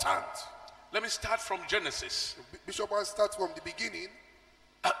important. Let me start from Genesis. Bishop wants to start from the beginning.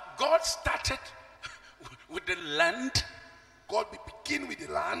 God started with the land. God begin with the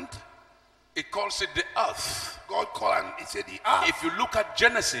land. He calls it the earth. God called and he said the earth. If you look at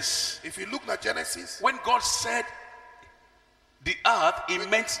Genesis, when God said the earth, it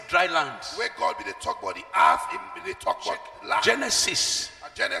meant dry land. Where God be the talk about the earth, they talk about land. Genesis.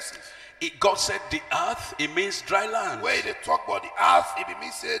 God said the earth, it means dry land. Where they talk about the earth, it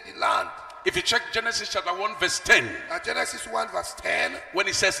means the land. If you check Genesis chapter 1 verse 10. Genesis 1 verse 10. When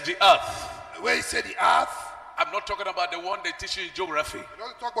he says the earth. Where he said the earth. I'm not talking about the one they teach you in geography.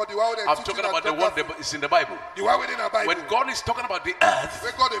 Talk about the one I'm talking about the one that is in the Bible. The one within the Bible. When God is talking about the earth,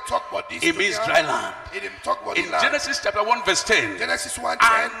 when God talk about this, it means dry land. In Genesis chapter 1 verse 10. Genesis 1:10.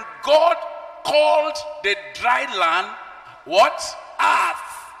 And God called the dry land what? Earth.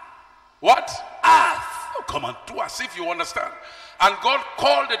 What? Earth. Oh, come on, do as if you understand. And God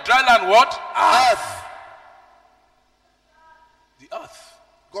called the dry land what? Earth. The earth.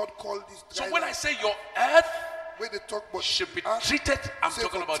 God called this dry land. So when I say your earth when they talk about should be treated, I'm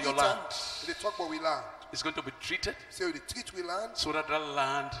talking about your land. They talk about we land. It's going to be treated. So they treat we land. So that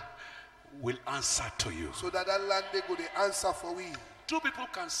land will answer to you. So that land they go the answer for we. Two people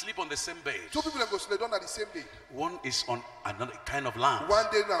can sleep on the same bed. Two people can go sleep on the same bed. One is on another kind of land. One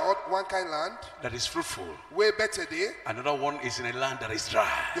day now, one kind of land that is fruitful. Way better day. Another one is in a land that is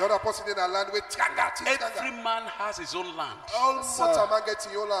dry. The other person in a land where every man has his own land. All Motaman gets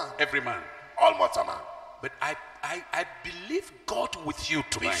in your land. Every man. All Motaman. But I believe God with you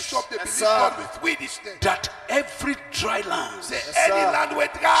tonight. Bishop, they believe God with we this day. That every dry land any land where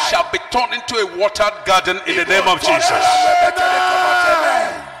dry shall be turned into a watered garden in the name of Jesus.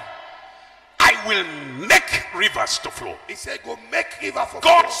 I I will make rivers to flow. He said, go make river for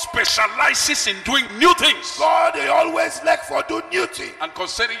God flow. specializes in doing new things. God they always like for do new things. And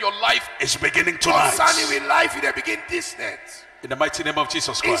concerning your life is beginning tonight. Concerning with life, they begin this net. In the mighty name of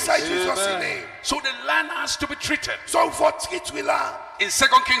Jesus Christ. Inside Jesus' name. So the land has to be treated. So for treat we land. In 2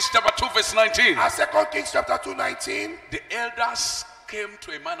 Kings chapter 2 verse 19. And 2 Kings chapter 2:19. The elders came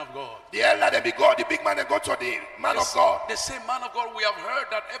to a man of God. The elder they be God, the big man they go to the man of God. They say, man of God, we have heard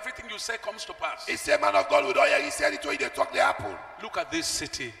that everything you say comes to pass. He said, man of God, we don't hear. He said it to you, they talk the apple. Look at this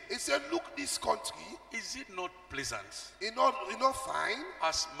city. He said, look this country. Is it not pleasant? It's not fine.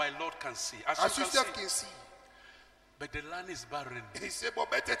 As my Lord can see. As As you can see. But the land is barren. He said,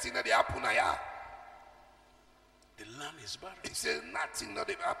 but better thing that the apple now. Yeah. The land is barren. He said, nothing not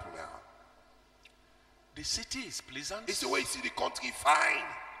the apple now. The city is pleasant. He said, well, you see the country fine.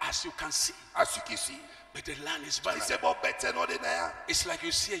 As you can see. As you can see. But the land is barren. He said, but better not than that. It's like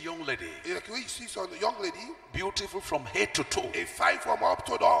you see a young lady. Like when you see some young lady. Beautiful from head to toe. A fine from up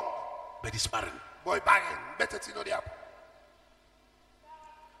to down. But it's barren. Boy, barren. Better thing not the apple.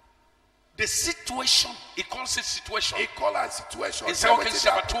 The situation, he calls it situation. He calls it situation. In 2 Kings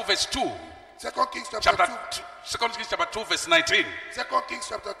chapter 2 verse 2. 2 Kings chapter 2. 2 Kings chapter 2 verse 19. 2 Kings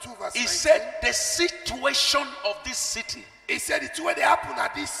chapter 2 verse 19. He said the situation of this city. He said it's where they happen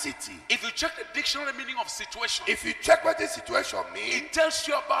at this city. If you check the dictionary meaning of situation. If you check what the situation means. It tells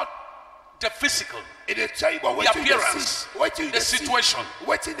you about the physical. It will tell you about the appearance. The situation.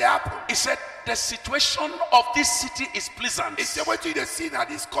 What did happen? He said the situation of this city is pleasant. He said what you see now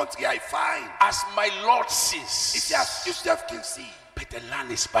this country I find. As my Lord sees. He said as yourself can see. But the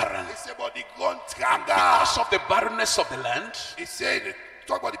land is barren. He said but the ground because of the barrenness of the land. He said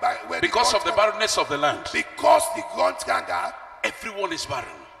talk about the because of the barrenness of the land. Because the ground everyone is barren.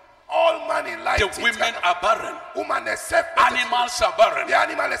 All man in life. The women are barren. Woman except animals are barren. The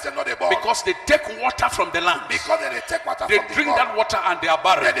animal except not the born. Because they take water from the land. Because they take water they from the drink ground. that water and they are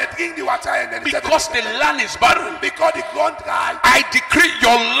barren. They drink the water and then because the land is barren. Because the ground dry. I decree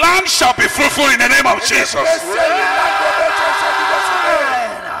your land shall be fruitful in the name of Jesus.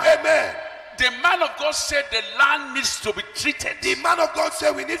 Amen. The man of God said the land needs to be treated. The man of God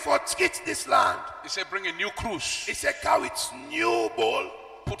said we need to treat this land. He said bring a new cruise. He said carry its new bowl.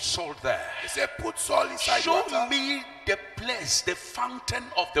 Put salt there. He said put salt inside show water. Me the place, the fountain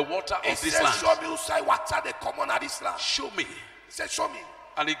of the water of this land. Show me inside water the common of this land. Show me. He said show me.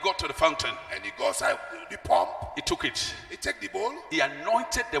 And he got to the fountain. And he goes outside the pump. He took it. He took the bowl. He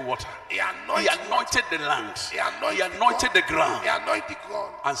anointed the water. He anointed the land. He anointed the ground. He anointed the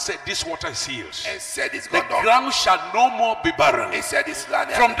ground. And said, this water is healed. And said this the ground shall no more be barren. He said this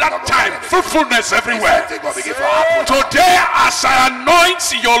land. From that time, fruitfulness everywhere. Today, as I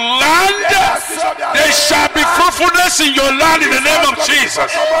anoint your land, there shall be fruitfulness in your land in the name of Jesus.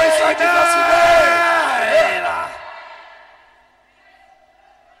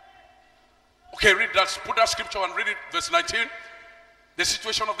 Okay, read that. Put that scripture and read it. Verse 19. The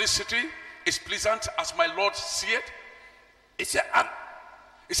situation of this city is pleasant as my Lord see it. He said, but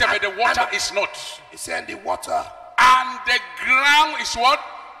the water is not. He said, the water. And the ground is what?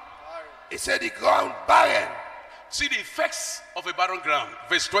 He said, the ground barren. See the effects of a barren ground.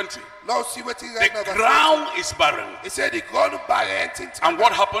 Verse 20. Now see what the ground is barren. He said, the ground barren. And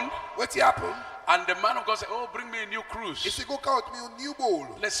what happened? What happened? And the man of God said, oh, bring me a new cruise. He said, go count me a new bowl.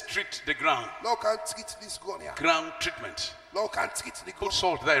 Let's treat the ground. Now can treat this ground here. Ground treatment. Now can treat the ground. Put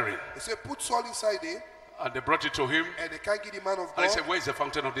salt therein. He said, put salt inside there. And they brought it to him. And they can't give the man of God. And he said, where is the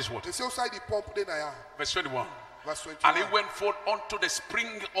fountain of this water? They said, outside the pump then I am. Verse 21. Verse 21. And he went forth unto the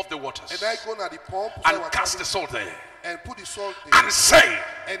spring of the waters. And I go at the pump. And cast the salt there. And put the salt there. And say,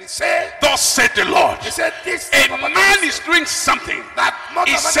 and he said, thus said the Lord. He said, this a man is doing something. That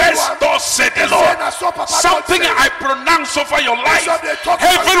he says, thus said the Lord. Something I pronounce over your life.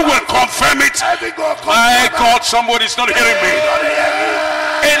 Heaven will confirm it. My God, somebody's not hearing me.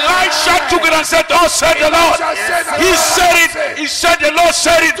 Elisha took it and said, thus said the Lord. He said it. He said the Lord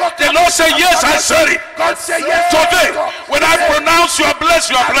said it. The Lord said, yes, I said it. Today, when I pronounce you are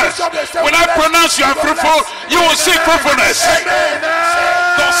blessed, you are blessed. When I pronounce you are fruitful, you will see fruitfulness.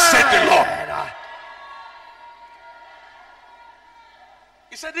 Thus said the Lord.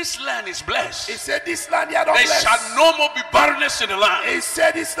 He said this land is blessed. He said this land there shall no more be barrenness in the land. He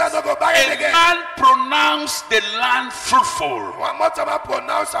said this land will go barren again. A man pronounced the land fruitful. One more time I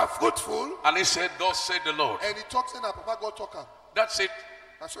pronounce her fruitful. And he said, thus said the Lord. And he talks in her Papa God talker. That's it.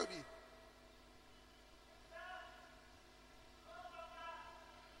 That's what it be.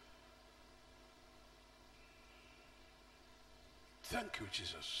 Thank you,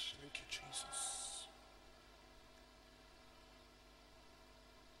 Jesus. Thank you, Jesus.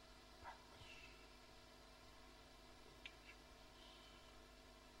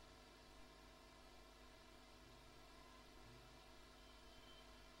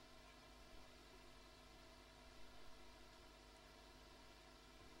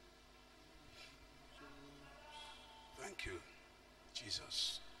 Thank you,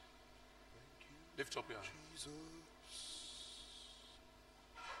 Jesus. Lift up your hand.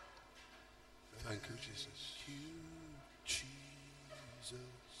 Thank you, Jesus.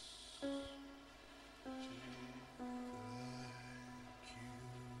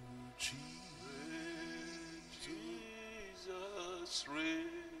 Jesus, reign.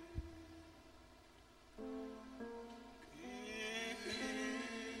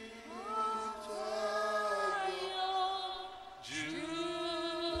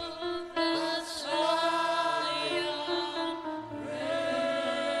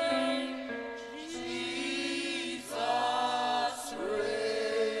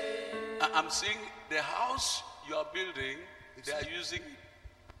 I'm seeing the house you are building, they are using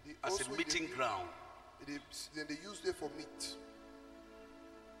it as a meeting ground. Then they use it for meat.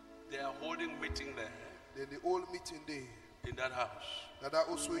 They are holding meeting there. Then the whole meeting there. In that house. That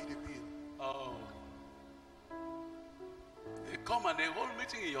also in the bill. Oh. They come and they hold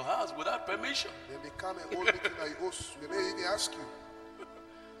meeting in your house without permission. Then they come and hold meeting at your house. They don't even ask you.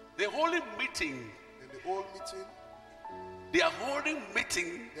 They holding meeting. Then the whole meeting. They are holding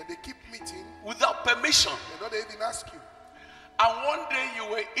meeting. Then they keep meeting without permission. They don't even ask you. And one day you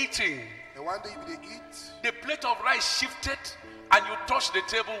were eating. And one day they eat. The plate of rice shifted and you touched the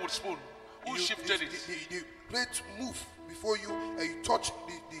table with spoon. Who shifted it? The plate move before you and you touch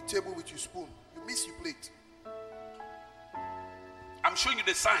the table with your spoon. You miss your plate. I'm showing you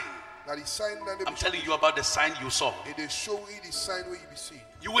the sign. Now the sign I'm telling you about the sign you saw. And they show you the sign where you be seeing.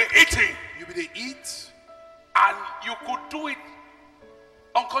 You were eating. You be they eat. And you could do it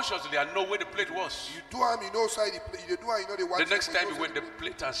unconsciously and know where the plate was. You do them, you know side the plate. You do them, you know the one. The next time you went, the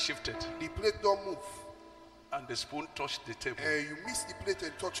plate has shifted. The plate don't move. And the spoon touched the table. You miss the plate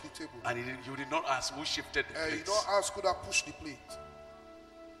and touch the table. And you did not ask who shifted the plate. You don't ask who that push the plate.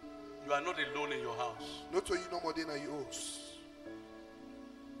 You are not alone in your house. Not so you no more than your house.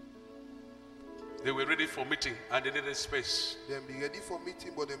 They were ready for meeting and they needed space. Then be ready for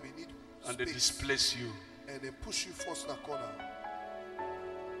meeting, but then we need space. And they displace you. And then push you first in the corner.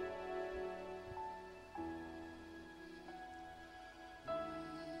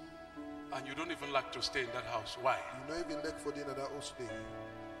 And you don't even like to stay in that house. Why? You don't even like for dinner that house day.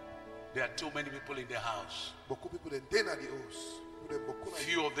 There are too many people in the house. Boku people then dinner the house.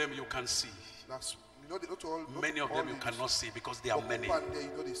 Few of them you can see. You know, many of them you cannot see because there are many. There,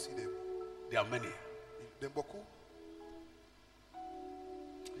 you know they see them. There are many. Then Boku.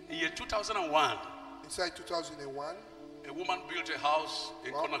 In year 2001. Inside 2001. A woman built a house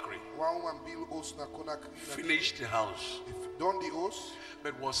in Conakry. One woman built house in Conakry. Finished the house. Done the house.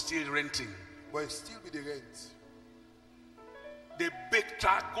 But was still renting. But it still be the rent. They begged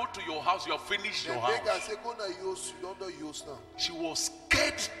her, go to your house, you have finished your house. They begged her, say, go to your house, you don't know your house now. She was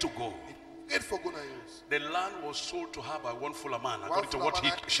scared to go. Scared for going to your house. The land was sold to her by one fuller man, according to what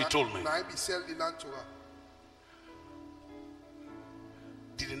she told me. Now I be sell the land to her.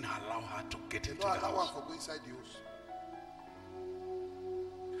 Didn't allow her to get into the house. They don't allow her house. for go inside the house.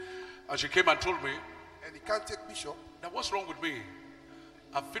 And she came and told me, and he can't take Bishop. Now what's wrong with me?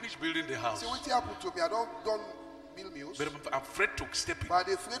 I've finished building the house. See what happened to me? I don't build me house. But I'm afraid to step in. But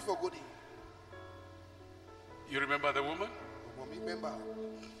they're afraid for going. You remember the woman? I remember.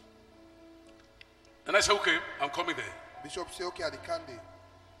 And I said, okay, I'm coming there. Bishop said, okay, at the candy.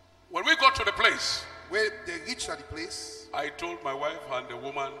 When we got to the place, where they reached at the place, I told my wife and the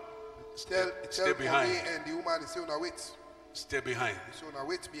woman, stay behind. And the woman said, now wait. Stay behind. He said, now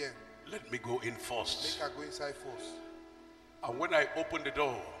wait behind. Let me go in first. Make her go inside first. And when I opened the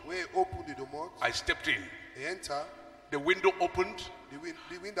door, I stepped in. He entered. The window opened. The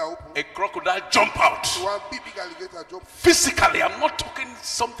window opened. A crocodile jumped out. One big alligator jumped. Physically, I'm not talking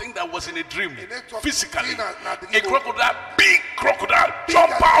something that was in a dream. Physically, a crocodile, big crocodile,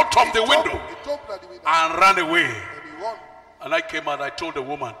 jumped out of the window and ran away. And I came out. I told the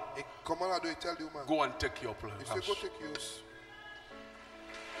woman, go and take your place. He said, go take yours.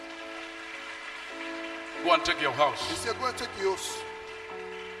 Go and take your house. He said, go and take yours.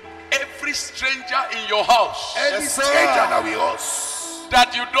 Every stranger in your house, any stranger that we house,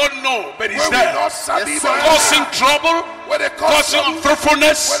 that you don't know, but is there, causing trouble, causing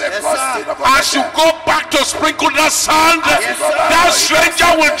unfruitfulness, as you go back to sprinkle that sand, that stranger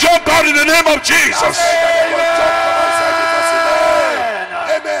will jump out in the name of Jesus.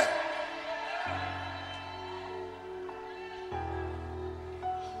 Amen.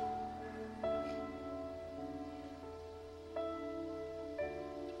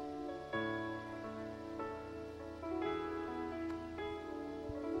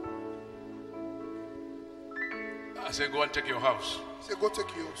 I said, go and take your house. He said, go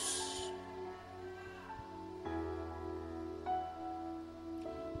take yours.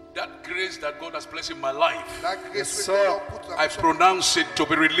 That grace that God has placed in my life, Yes, I pronounce it to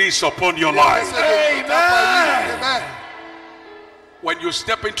be released upon your life. Amen. When you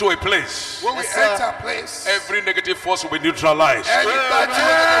step into a place, When we enter a place, every negative force will be neutralized. Amen.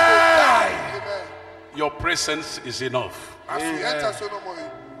 Your presence is enough. As we enter, so no more.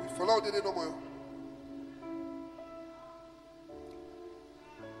 We follow the no more.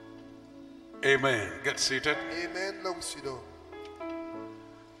 Amen. Get seated. Amen. Let me sit down.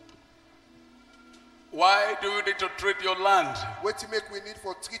 Why do you need to treat your land? What to make we need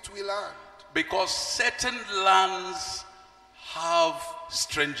for treat we land? Because certain lands have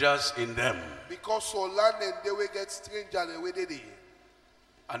strangers in them. Because so land and they will get stranger the way they did.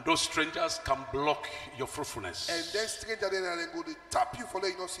 And those strangers can block your fruitfulness. And then stranger then go to tap you for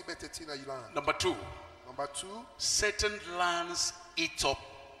letting you not see better thing in your land. Number two, certain lands eat up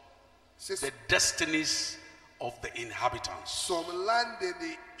the destinies of the inhabitants. Some land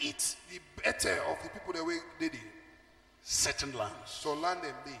they eat the better of the people the way they did. Certain lands. So land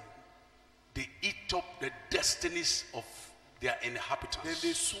them they eat up the destinies of their inhabitants. Then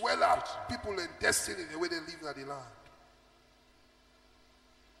they swell up people and destiny the way they live in the land.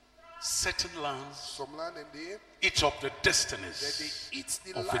 Certain lands, some land and they eat up the destinies that they eat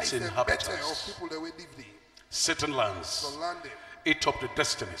the of life its and inhabitants. better of people that will live there. Certain lands, some land them eat up the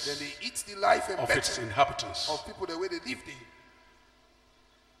destinies then they eat the life and of better its inhabitants. of people that way they live there.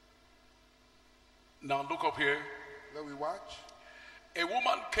 Now look up here. Let we watch.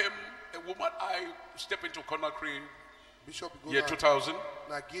 I stepped into Conakry Bishop year 2000.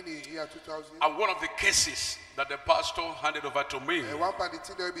 Guinea year 2000. And one of the cases that the pastor handed over to me one part the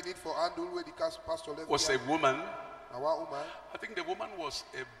thing that we need for handle where the pastor left was a woman. I think the woman was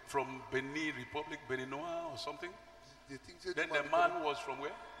from Benin Republic, Beninois or something. Then the man was from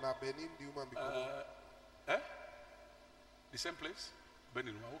where? Benin, the woman the same place?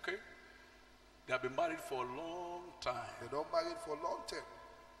 Beninois, okay. They have been married for a long time. They don't marry for a long time.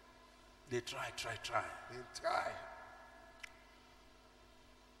 They try. They try.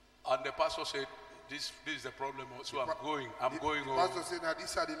 And the pastor said, this is the problem. So I'm going home. The pastor said, now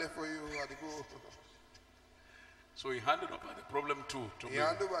this are the left for you. Go. So he handed over the problem to me. He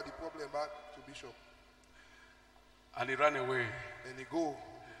handed over the problem back to Bishop. And he ran away. And he go.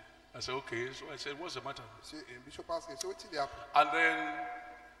 I said, okay. So I said, what's the matter? Bishop asked him, so what did happen? And then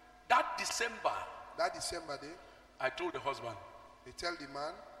that December day, I told the husband, he tell the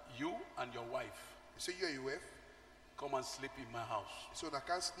man, you and your wife, he say you and your wife, come and sleep in my house. So I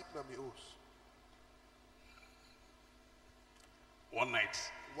can't sleep in my house. One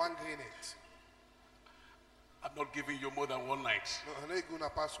night. One grey night. I'm not giving you more than one night. No, I know you're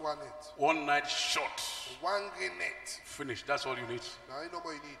gonna pass one night. One night short. One grey night. Finish. That's all you need. Now you know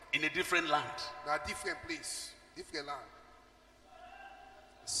what you need. In a different land. Now different place, different land.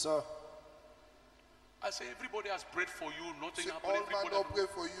 So I say everybody has prayed for you, nothing happened. All man not pray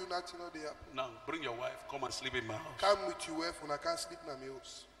for you, nothing not there. Now bring your wife, come and sleep in my house. Come with your wife when I can't sleep in my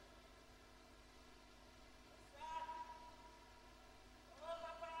house.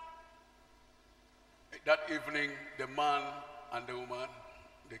 That evening, the man and the woman,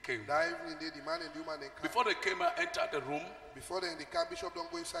 they came. That evening, the man and the woman, they came. Before they came, I entered the room. Before then, the Bishop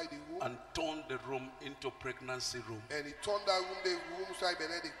don't go inside the room. And turned the room into pregnancy room. And he turned that room, the room side, and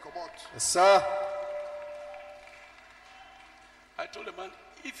then they come out. Yes, sir. I told the man,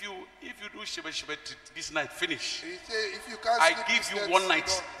 if you do shebe this night, finish. He say, if you can't I sleep give this you night, one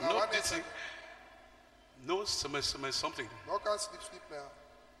night. no, No something. No can't sleep now.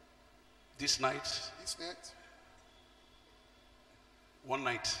 This night. One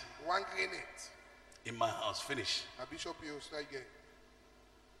night. One grey night. In my house, finish. A bishop you start again.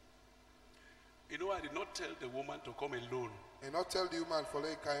 You know, I did not tell the woman to come alone. And not tell the woman for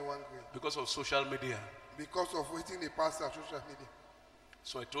like kind one grey. Because of social media. Because of waiting the pastor on social media.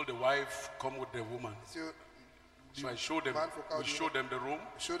 So I told the wife, come with the woman. So I showed them. We showed them the room.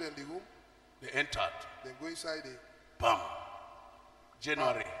 Show them the room. They entered. Then go inside there. Bam.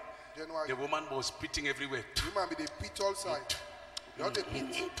 January. The woman was spitting everywhere. The woman be the pit all side. You want the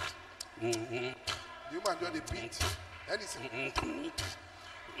pit? The woman do the pit. Anything.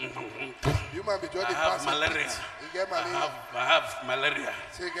 The woman be doing the pass. I have malaria. You get malaria. I have malaria.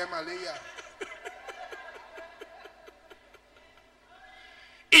 Say you get malaria.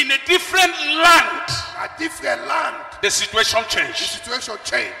 In a different land. The situation changed.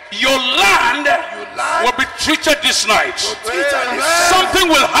 Your land will be treated this night. Something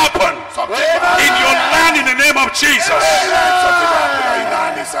will happen in your land in the name of Jesus.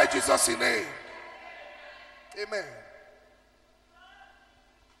 Amen.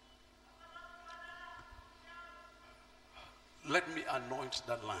 let me anoint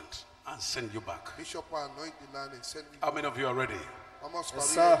that land and send you back. Bishop will anoint the land and send me. How many of you are ready? Yes,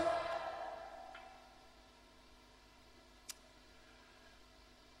 sir.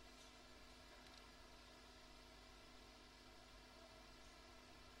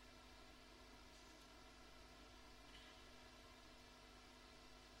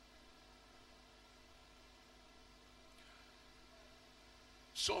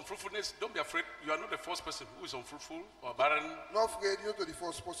 So unfruitfulness, don't be afraid. You are not the first person who is unfruitful or barren. Not afraid, you're not the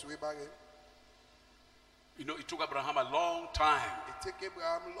first person to be barren. You know, it took Abraham a long time. It took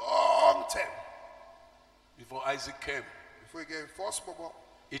Abraham a long time. Before Isaac came. Before he came first, Bobo.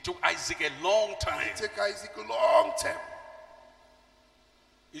 It took Isaac a long time. It took Isaac a long time.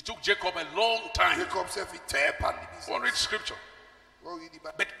 It took Jacob a long time. Jacob said he tape and the business. Read scripture.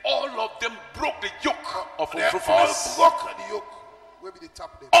 But all of them broke the yoke of they unfruitfulness. all broke the yoke. Where be they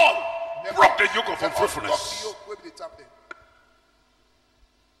tap them? All broke the yoke of unfruitfulness. Broke the yoke. Where be they tap them?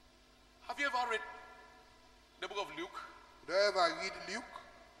 Have you ever read the book of Luke? Do you ever read Luke?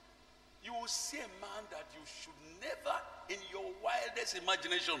 You will see a man that you should never, in your wildest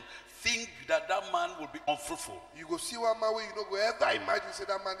imagination, think that that man will be unfruitful. You go see one man where you know go ever imagine say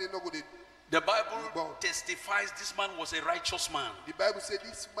that man they not go to. The Bible testifies this man was a righteous man. The Bible said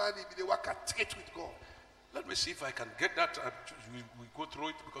this man he be the worker straight with God. Let me see if I can get that. We go through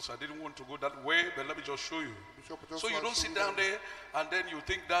it because I didn't want to go that way, but let me just show you. So you don't sit down there and then you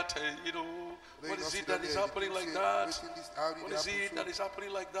think that, you know, what is it that is happening like that? What is it that is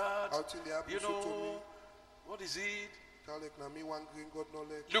happening like that? You know, what is it?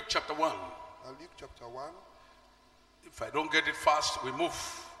 Luke chapter 1. Luke chapter 1. If I don't get it fast, we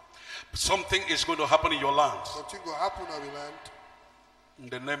move. Something is going to happen in your land. Something will happen in your land. In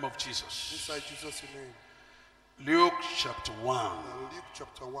the name of Jesus. Inside Jesus' name. Luke chapter 1. Luke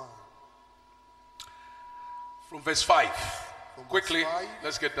chapter 1. From verse 5. Quickly, verse 5.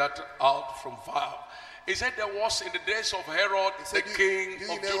 let's get that out from 5. He said there was in the days of Herod, the king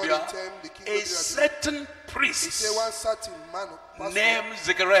of Judea, a certain priest named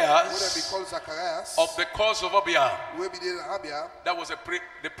Zacharias of the cause of Abia. That was the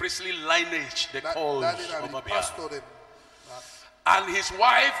priestly lineage, the cause of Abia. And his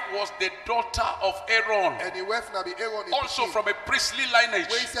wife was the daughter of Aaron, also from a priestly lineage.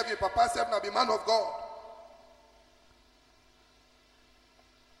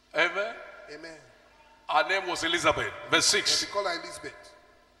 Amen. Amen. Her name was Elizabeth. Verse 6. They call her Elizabeth.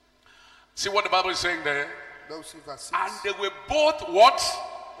 See what the Bible is saying there? No, see verse 6. And they were both what?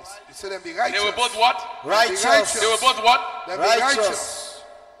 He said them be righteous. They were both what? Righteous. They were both what? They be righteous.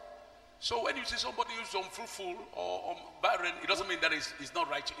 So when you see somebody who's unfruitful or barren, it doesn't mean that he's not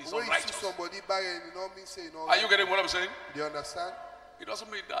righteous. He's when unrighteous. You see somebody barren, you know me say no. Are you getting what I'm saying? Do you understand? It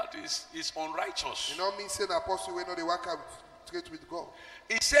doesn't mean that he's unrighteous. You know me say the apostle when they work straight with God.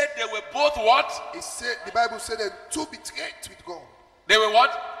 He said they were both what? He said the Bible said them to be straight with God. They were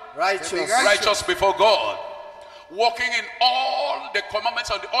what? Righteous. Righteous before God. Walking in all the commandments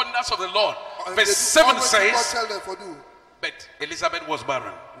and the ordinances of the Lord. Verse 7 says, but Elizabeth was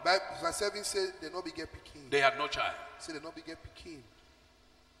barren. Verse 7 says they not be get picking. They had no child. Say they not be get picking.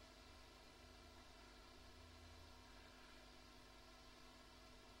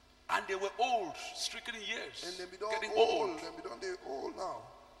 And they were old, stricken in years. And they be getting old. They old now.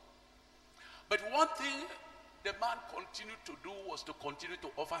 But one thing the man continued to do was to continue to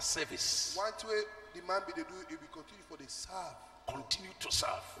offer service. One way the man be they do, he will continue for the serve. Continue to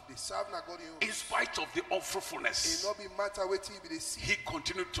serve. They serve not God in spite of the unfruitfulness. It not be matter what he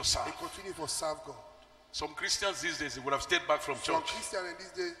continued to serve. He continued for serve God. Some Christians these days, they would have stayed back from church. Some Christians in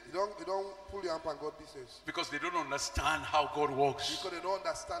these days, they don't pull your hand on God business. Because they don't understand how God works. Because they don't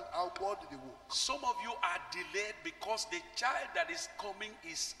understand how God they work. Some of you are delayed because the child that is coming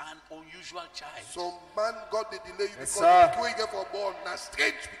is an unusual child. Some man God they delay you because the way you get for born now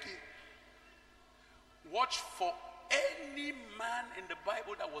strange speaking. Watch for any man in the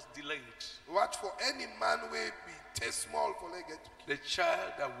Bible that was delayed. Watch for any man will be too small for like get. The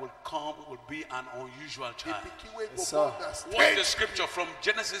child that will come will be an unusual child. Watch the scripture from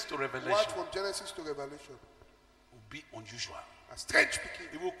Genesis to Revelation. Watch from Genesis to Revelation. Will be unusual. A strange speaking.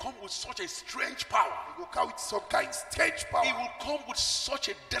 It will come with such a strange power. It will come with some kind of strange power. It will come with such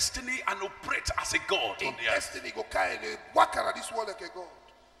a destiny and operate as a God in on the earth. Destiny go kind of work at this world like a God.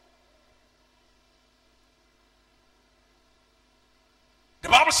 The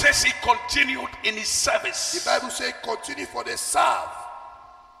Bible says he continued in his service. The Bible says continue for the serve.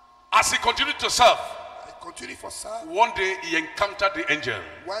 As he continued to serve, continue for serve. One day he encountered the angel.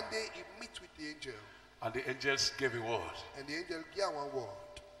 One day he met with the angel. And the angels gave a word. And the angel gave one word.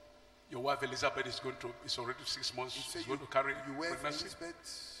 Your wife Elizabeth is already 6 months. She's going to carry pregnancy.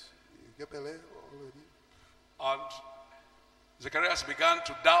 You get already. And Zacharias began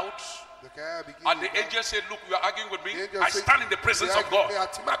to doubt. And the angel said, look, you are arguing with me. I stand in the presence of God.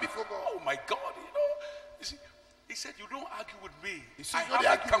 Oh my God, you see, he said, you don't argue with me. I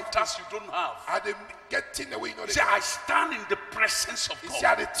have encounters you don't have. He said, I stand in the presence of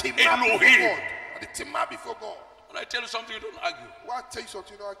God. Elohim. When I tell you something, you don't argue. Well, I tell you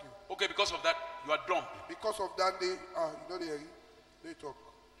something, you don't argue. Okay, because of that, you are dumb. Because of that, they talk.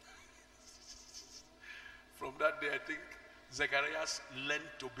 From that day, I think Zacharias learned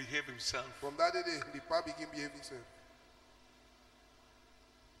to behave himself. From that day, the papa began behaving himself.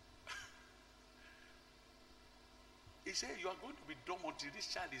 He said, you are going to be dumb until this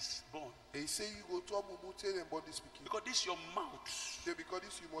child is born. He said, you go to and body speaking. Because this is your mouth. Because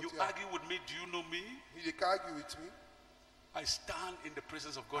this you argue with me. Do you know me? He can argue with me. I stand in the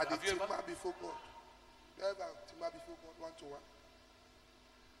presence of God. Have you ever? Before God. Before God, one to one.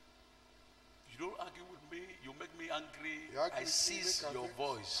 You don't argue with me. You make me angry. I seize your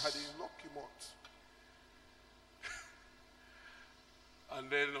voice. I did knock him out. And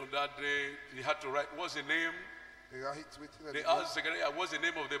then on that day, he had to write, what's the name? They asked Zechariah, what's the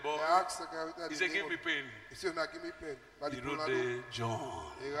name of the boy? He said, give me pen. He said, no, give me pen. He wrote the John.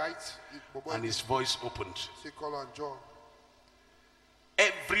 And his voice opened. John.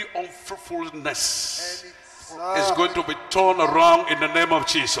 Every unfruitfulness is going to be turned around in the name of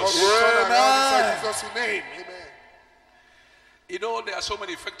Jesus. Amen. You know, there are so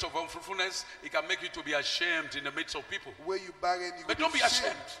many effects of unfruitfulness. It can make you to be ashamed in the midst of people. But don't be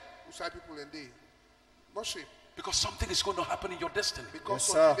ashamed. Not shame. Because something is going to happen in your destiny. Yes,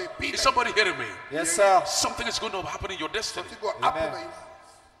 sir. Is somebody hearing me? Yes, sir. Something is going to happen in your destiny. Amen.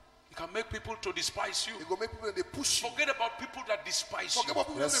 It can make people to despise you. It will make people they push you. Forget about people that despise Forget you. about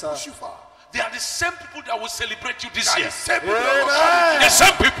people Yes, they sir. push you far. They are the same people that will celebrate you this year. The same people The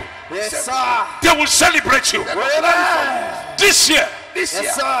same people. Yes, sir. They will celebrate you this year.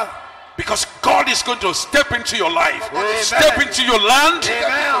 Yes, sir. Because God is going to step into your life, step into your land,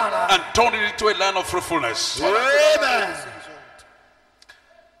 and turn it into a land of fruitfulness. Amen.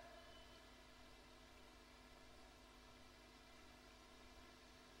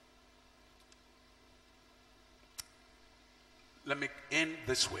 Let me end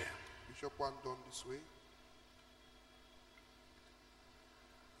this way. Bishop one done this way.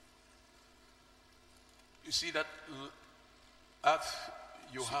 You see that earth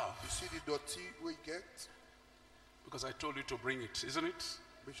you have? You see the dirty we get? Because I told you to bring it, isn't it?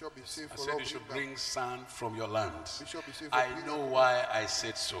 Bishop is safe I for said all you should bring bring sand from your land. Bishop is safe I for know bring why I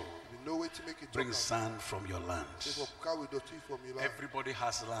said so. You know way to make it Bring sand from your land. safe for car with dirty from your land. Everybody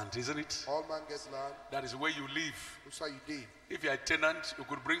has land, isn't it? All man gets land. That is where you live. That's how you did. If you're a tenant, you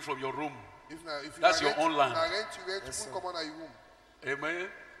could bring from your room. If That's you your own land. Rent, you rent, Yes, you come on your room. Amen?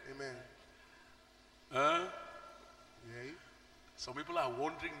 Amen. Huh? Yeah. Some people are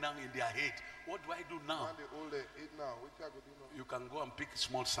wondering now in their head, what do I do now? Man, they hold it now. What you going to do now? You can go and pick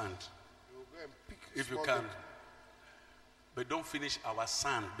small sand You will go and pick if you small can. dirt. But don't finish our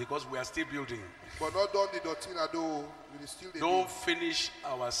sand because we are still building. But not done the dirty now, though. You still the Don't finish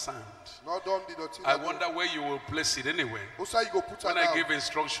our sand. Not done the dirty I now, wonder where you will place it anyway. Also, you go put When her I down. give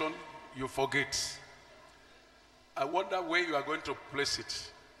instruction, you forget. I wonder where you are going to place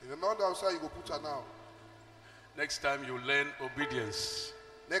it. In the north outside, you go put her now. Next time you learn obedience.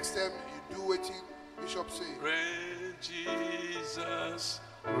 Next time you do what Bishop say. Reign, Jesus,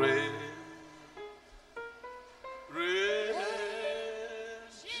 reign. Reign,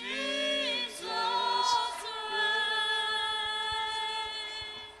 Jesus,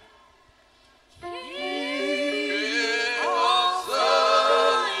 King of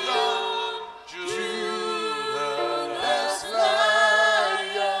Zion, Judah's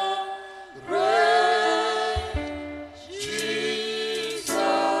Lion, reign, Jesus,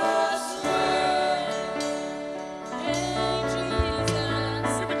 reign.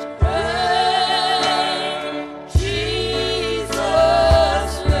 Give it.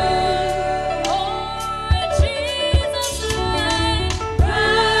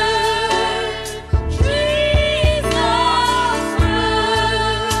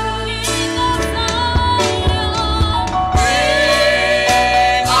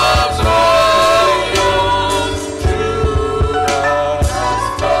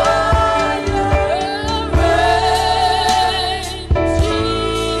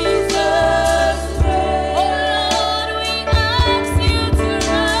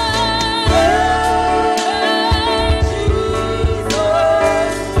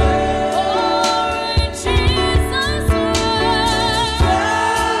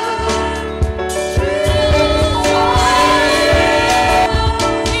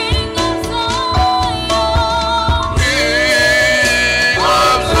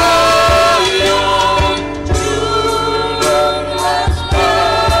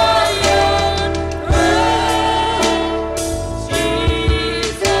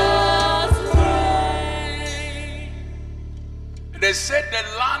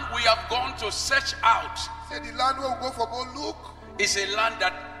 the land we have gone to search out. Say the land where we go for go look. Is a land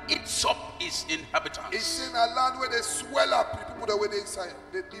that eats up its inhabitants. It's in a land where they swell up the people that were inside.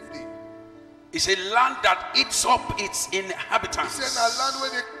 They live there. It's a land that eats up its inhabitants. It's in a land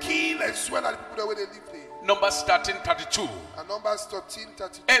where they kill and swell at the people that where they live there. Numbers 13:32. And Numbers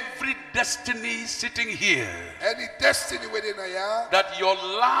 13:32. Every destiny sitting here, Any destiny within a year, that your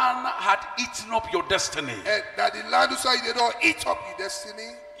land had eaten up your destiny. and that the land inside they don't eat up your destiny.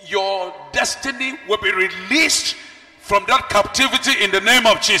 Your destiny will be released from that captivity in the name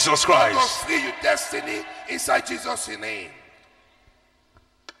of Jesus God will Christ. free your destiny inside Jesus' name.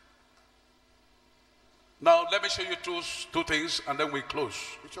 Now let me show you two things and then we close.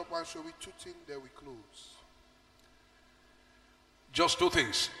 Bishop one show we two things, then we close. Just two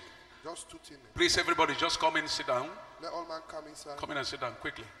things. Just two things. Please everybody just come in, sit down. Let all man come inside. Come in and sit down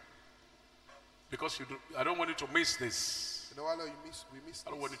quickly. Because I don't want you to miss this. You know what we miss I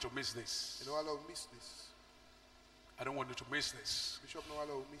don't want you this. to miss this. You know what we miss this. I don't want you to miss this. Bishop know what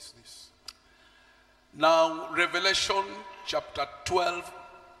we miss this. Now, Revelation chapter 12,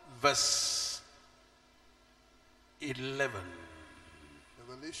 verse 11.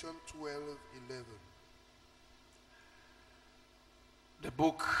 Revelation 12:11. The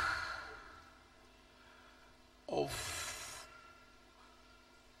book of,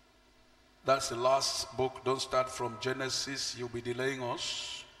 that's the last book. Don't start from Genesis. You'll be delaying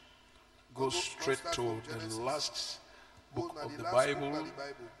us. Go straight start to from the Genesis. last book Go of now, the last Bible. book of the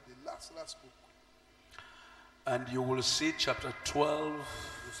Bible. The last book. And you will see chapter 12 You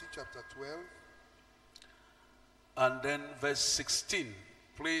see chapter 12. and then verse 16.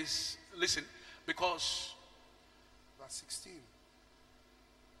 Please listen, because Verse 16.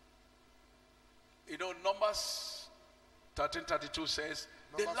 you know Numbers 13:32 says,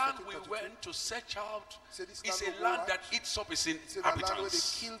 the Numbers land we 13:32. went to search out Say this is land a will land go that out. eats up its It's a land where they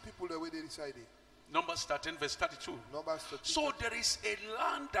inhabitants. kill people the way they reside. Numbers 13 verse 32. Numbers 13. So there is a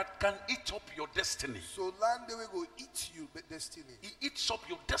land that can eat up your destiny. So land they will go eat you destiny. It eats up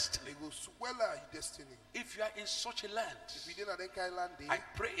your destiny. They go swell your destiny. If you are in such a land, If we didn't that kind of land, I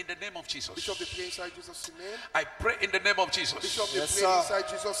pray in the name of Jesus. Bishop the pray inside Jesus' name. I pray in the name of Jesus Bishop the Yes, pray sir. inside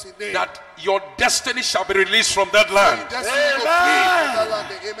Jesus' name. that your destiny shall be released from that Your land. destiny go free from that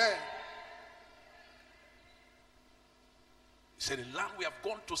land. Amen. He said, the land we have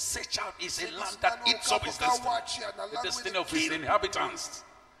gone to search out is Say a this land that land will eats up come its for that destiny. watch here, the The land where destiny they of its kill. inhabitants.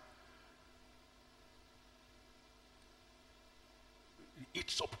 It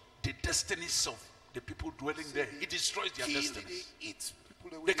eats up the destinies of the people dwelling there. It destroys their Kill, destinies. they eat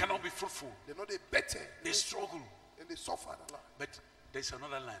people the way They cannot be fruitful. They know they better. They struggle. And they suffer the land. But there's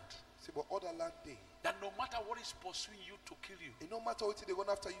another land See, but other land they. that no matter what is pursuing you to kill you, It no matter what they're going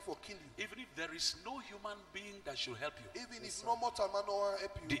after you for kill you. even if there is no human being that should help you, Even if no mortal man no one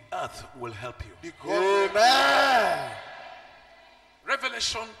help you. the earth will help you. The God will help Amen.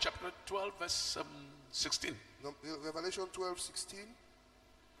 Revelation chapter 12 verse 16. you. Revelation 12:16.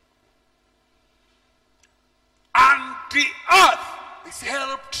 And the earth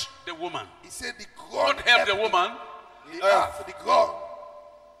helped the woman. He said the God God helped the woman, The earth, the God.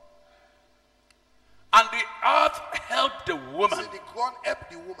 and the earth helped the He woman. said the God helped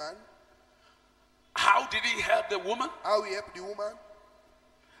the woman. How did he help the woman? How he helped the woman?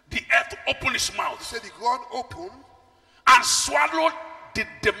 The earth opened its He mouth said the God opened and swallowed the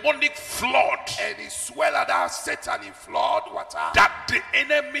demonic flood and he swallowed out Satan in flood water. that the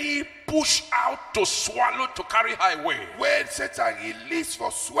enemy pushed out to swallow to carry her away. When Satan released for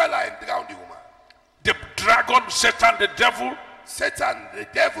swallow and drown the woman. The dragon, Satan, the devil, Satan, the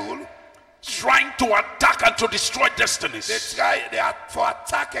devil, trying to attack and to destroy destinies. they are for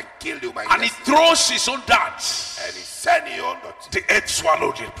attack and kill the woman. And he throws his own darts. And he sent you on The earth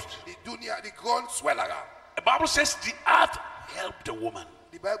swallowed it. the dunya, the God swallow her. The Bible says the earth helped the woman.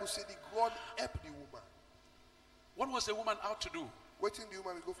 The Bible said the God helped the woman. What was the woman out to do? What thing the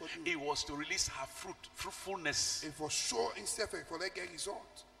woman will go for do? It was to release her fruitfulness. And for sure instead for that get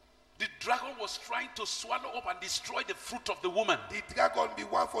result. The dragon was trying to swallow up and destroy the fruit of the woman. The dragon be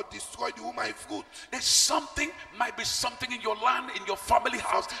one for destroy the woman fruit. There's something, might be something in your land, in your family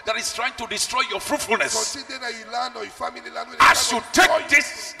house that is trying to destroy your fruitfulness. Consider that you land or your family land. where they As try you to destroy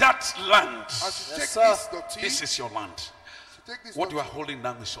take that land, As you Yes, take sir. this dirty, this is your land. as you take this What you are dirty, holding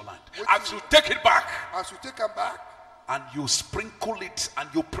down is your land. What As you- you take it back as you take them back and you sprinkle it and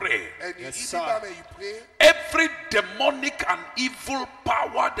you pray, and Yes, sir. Every demonic and evil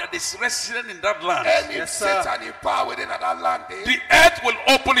power that is resident in that land, Yes, Satan power within that land. the earth will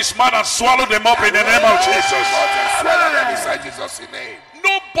open its mouth and swallow them up in the name of Jesus.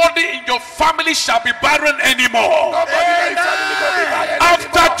 Nobody in your family shall be barren anymore.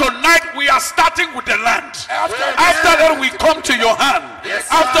 After tonight, we are starting with the land. After that, we come to your hand.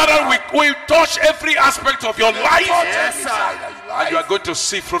 After that, we touch every aspect of your life. And you are going to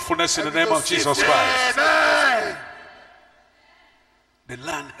see fruitfulness in the name of Jesus Christ. Amen. The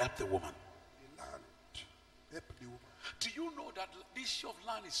land helped the woman. Do you know that the issue of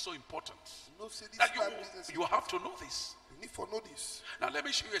land is so important? That you have to know this. Now let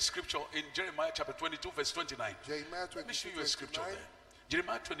me show you a scripture in Jeremiah chapter 22 verse 29. Let me show you a scripture there.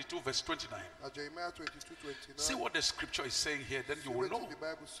 Jeremiah 22 verse 29. See what the scripture is saying here, then you will know.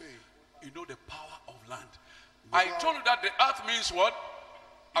 You know the power of land. I told you that the earth means what?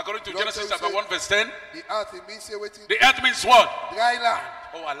 According to Genesis chapter 1 verse 10. The earth means what? Dry land.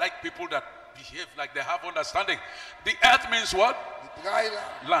 Oh, I like people that behave like they have understanding. The earth means what? Dry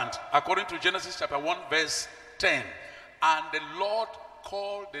land. Land. According to Genesis chapter 1 verse 10. And the Lord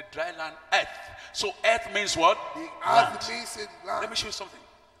called the dry land earth. So earth means what? The earth means land. Let me show you something.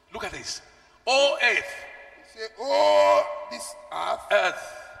 Look at this. Oh earth. Say, oh, this earth.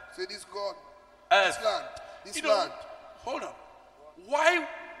 Earth. Say, this God. Earth. This land. This You know, land. hold on. Why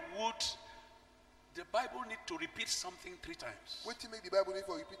would the Bible need to repeat something 3 times? What do you make the Bible need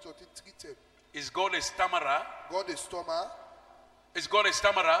for repeat something 3 times? Is God a stammerer? God is stammerer. Is God a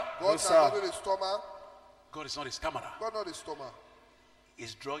stammerer? God is not a stammerer. God is not a stammerer. God not a stammerer.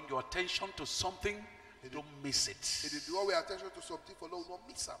 He's drawing your attention to something. Don't miss it. If you draw your attention to something for long, don't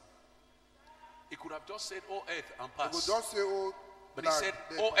miss them. He could have just said, "Oh earth," and He could pass. just say, oh, But land. he said,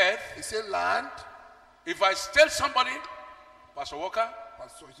 "Oh earth." He said land. If I tell somebody, Pastor Walker,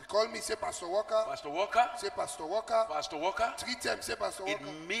 Pastor, if you call me, say Pastor Walker. Pastor Walker, Say Pastor Walker. Pastor Walker, 3 times say Pastor it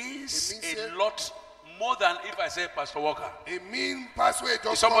Walker. means It means a lot more than if I say Pastor Walker. It means Pastor.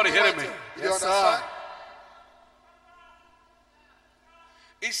 Is somebody hearing me? You understand?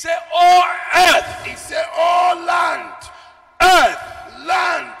 He said, "Oh earth." He said, oh land. Earth.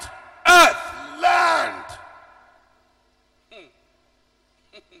 Land. Earth. Land.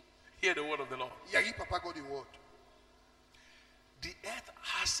 Hear the word of the Lord. Yari Papa God the word. The earth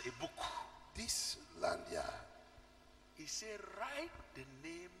has a book. This land here. He said, "Write the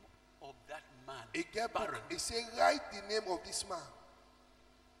name of that man." He get book. Barren. He said, write the name of this man.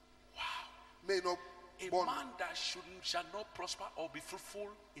 Wow. May not A born. man that shall not prosper or be fruitful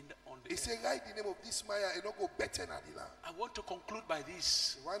on the He earth. said, write the name of this man and not go better than the land. I want to conclude by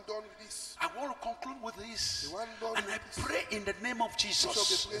this. The one done with this. I want to conclude with this. The one done And with I this. pray in the name of Bishop,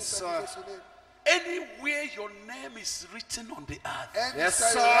 Jesus. the place and Jesus' name. Anywhere your name is written on the earth Any Yes,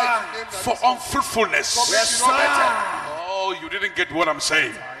 side sir. you write the name that for is- unfruitfulness. Yes, you know sir. better. Oh, you didn't get what I'm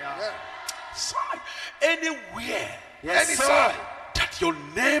saying. Yeah. Side. Anywhere Yes, Any sir. side. that your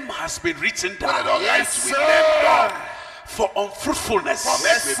name has been written When I down don't Yes, write with sir. name down. for unfruitfulness. Yes,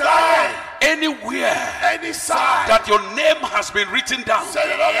 Make me sir. barren. Anywhere Any side. that your name has been written down Say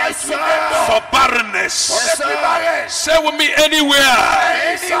the Lord Yes, write with sir. name down. for barrenness. Yes, Make me sir. barren. Say with me, anywhere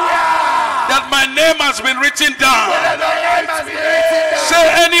Any side. that my name has been written down. When I don't write with name down. Say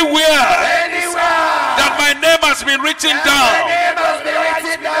anywhere Anywhere. that my name has been written down Name has been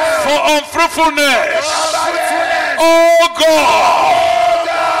written down. for unfruitfulness. Barren. Oh God.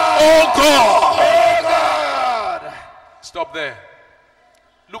 Oh God. God. Stop there.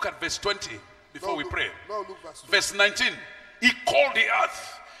 Look at verse 20 before we pray. No, look verse 2. Verse 19. He called the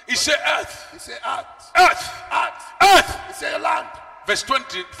earth. He said, "Earth, He said earth. earth, Earth. earth." He said land. Verse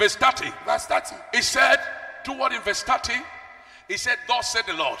 20, verse 30. Verse 30. He said, do what in verse 30? He said, "Thus said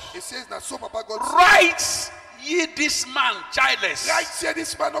the Lord, He says now so Papa God said, write ye this man childless." right say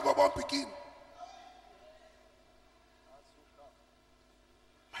this man not go born pikin.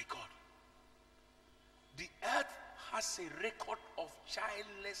 My God. The earth has a record of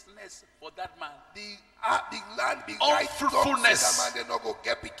childlessness for that man. The land be right up, say Unfruitfulness. that man they not go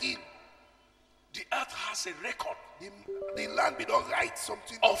get pikin. The earth has a record The land be not right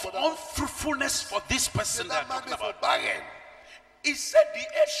something of for that man. unfruitfulness for this Say person that that I'm man talking be for about. barren. He said the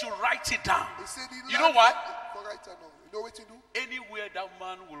earth should write it down. He said the You land know why? For right now. You know what to do? Anywhere that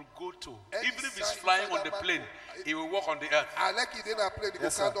man will go to, Any even if he's side flying inside on the that plane, man- he will walk on the earth. I like it then I play the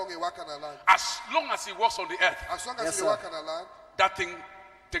Yes, go sir. down and walk on the land. As long as he walks on the earth, As long as Yes, they sir. walk on the land, that thing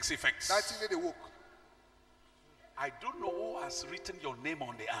takes effect. that thing they walk. I don't know who has written your name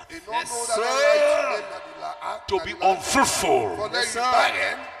on the earth. To be unfruitful.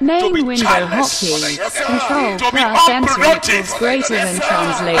 Name To be window childless. hotkey. Control To be plus enter unproductive. equals greater than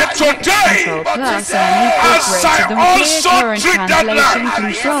translate. And today, Control plus N equals as greater I than also clear current treat that translation. man,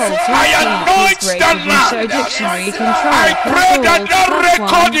 Control I plus T anoint equals that greater than man. show dictionary. Control I pray plus that alt that plus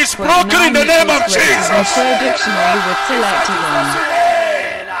record is 1.9 broken in the name of equals greater than Jesus. show dictionary with selected one.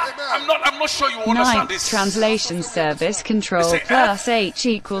 I'm not sure you understand Ninth this. translation service. Control Say plus H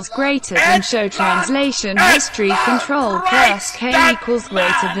equals greater than show translation history. Control plus K equals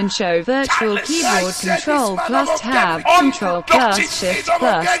greater than show virtual keyboard. Control plus tab. Control plus shift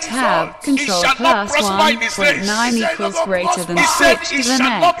plus tab. Control plus 1.9 equals greater than switch to the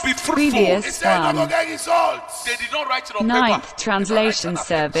next previous one. They did not write it on Ninth paper. translation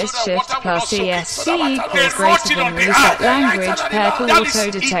service. So that Shift water will plus not soak it. ESC They equals wrote greater it on than the reset earth. language paired That is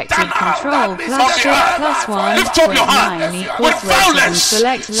auto detected. eternal. Control That is plus on the shift earth. plus Lift up your 1.9 hand equals with greater than violence.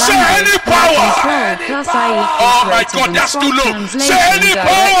 select Say language any pair. power. Control plus I Oh equals my greater God, than that's swap too low. translation Say any direction.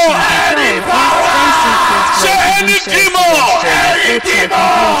 power. Control plus space equals Say greater any than show demon. suggestion.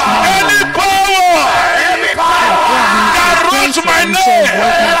 Auto Any complete power that wrote my name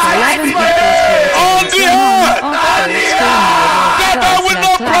on the earth that I will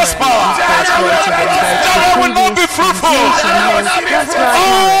not prosper, that I will not be fruitful.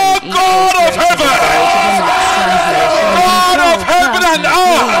 Oh God of heaven, God of heaven and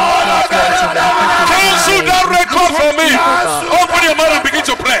earth, cancel that record for me. Open your mouth and begin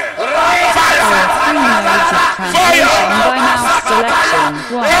to pray. Fire!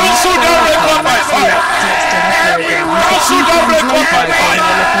 Cancel that record by fire. Cancel that record by fire.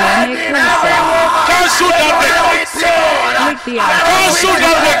 Cancel that record. Cancel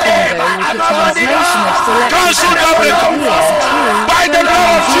that record. Cancel that record. By the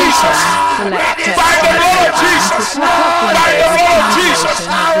blood of Jesus. By the blood of Jesus. By the blood of Jesus.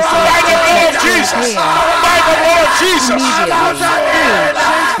 By the blood of Jesus. By the blood of Jesus.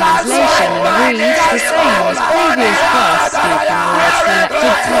 Translation and reads the same as previous class speaking words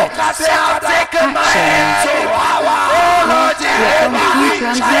selected text. Actions. Click on Q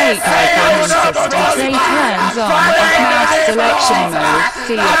translate icon and system say turns on off mouse selection mode.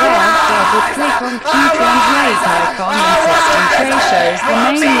 See above, double click on Q translate icon and system tray shows the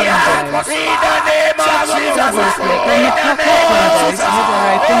main window. Double click on the pop-up windows header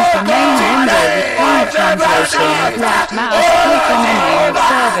opens the main window with current translation. Left mouse click on the name of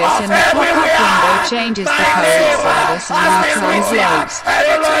service in the pop-up window changes the current service and translates. In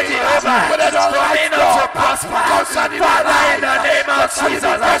the name of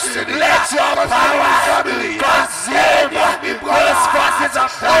Jesus, let your power consume those forces of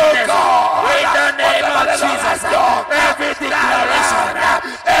darkness. In the name of Jesus, every declaration,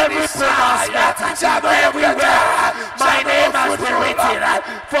 every pronouncement, everywhere my name has been written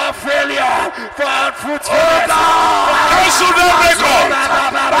for failure, for unfruitfulness. Cancel that record.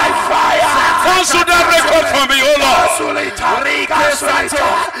 By fire. Cancel that record for me, oh Lord.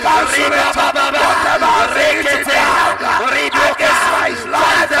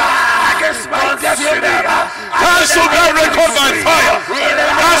 Against my destiny. Cancel that record by fire.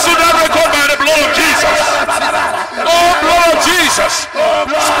 Cancel that record by the blood of Jesus. Oh, blood of Jesus.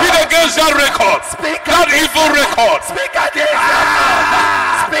 Speak against that record. That evil record. Speak against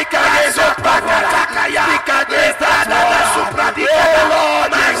that. Speak against that. Speak against that. Oh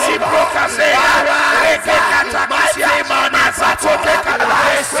Lord, mercy,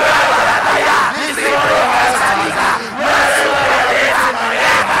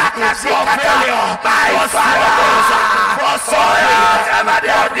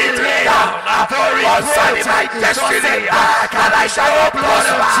 concerning my destiny, and I shall not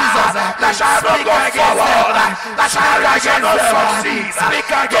prosper, that shall not go forward, that shall not succeed. Speak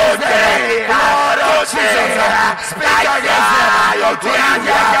against them, Lord of Jesus. Speak against them.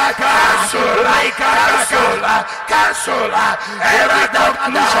 Cancel every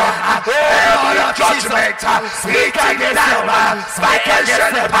conclusion, every judgment. Speak against them. Speak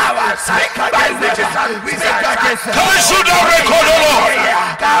against the powers. Speak against them. Cancel that record, oh Lord.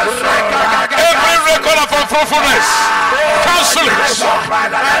 Every record of unfruitfulness. Cancel it.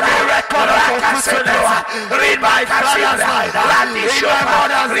 Every record of unfruitfulness. Read my father's life. Read my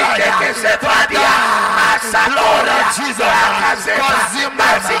mother's life. Lord of Jesus. Consume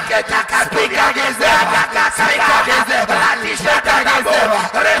them. Speak against them. Speak against them. Speak against them.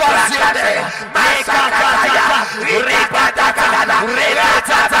 Consume them. Make a kataya. Ripataka.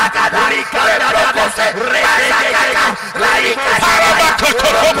 Ripataka. Ripataka.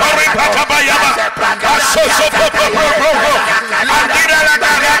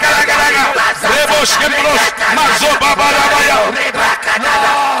 Kembros, Mazobabarabaya.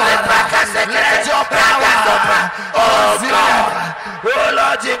 Let your power, oh God, oh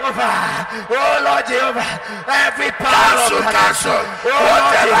Lord Jehovah, oh Lord Jehovah, every power of counsel,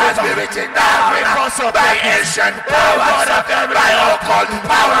 whatever has been written down by ancient powers, by occult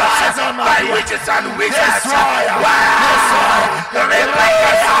powers, by witches and wizards,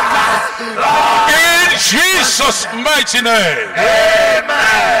 In Jesus' mighty name.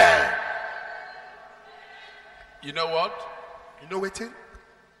 Amen. You know what? You know what?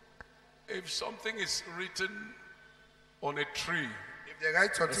 If something is written on a tree, If they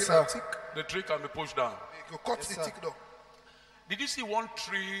write something and tick, the tree can be pushed down. they go cut the tick down. Did you see one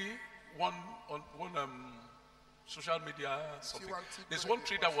tree, one social media? Something? one tree There's where one they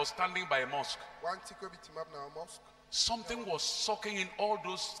tree that was standing by a mosque. One tick will be team up now, mosque. Something was sucking in all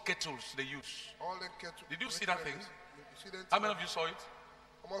those kettles they use. All them kettle. Did you see that thing? You see them How many of you saw it?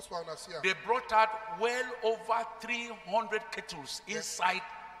 Almost one see. They brought out well over 300 kettles inside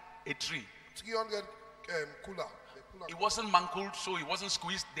a tree. 300 cooler. It wasn't mangled, so it wasn't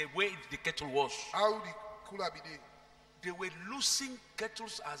squeezed the way the kettle was. How the cooler be there? They were losing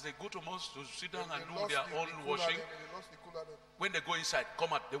kettles as they go to mosque to sit down and do lost their the own cooler washing. then, they lost the cooler then. When they go inside,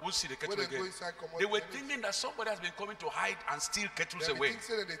 come out, they won't see the kettle When they go again. inside, come out, They were then thinking that somebody has been coming to hide and steal kettles They away. think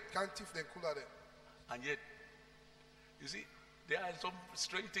say that they can't thief the cooler then. And yet, you see, there are some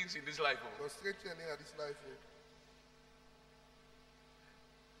strange things in this life. Oh. But strange thing in this life.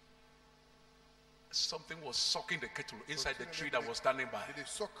 Something was sucking the kettle inside the tree that was standing by. They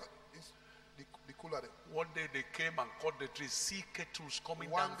suck the cooler then. One day they came and cut the tree. See kettles coming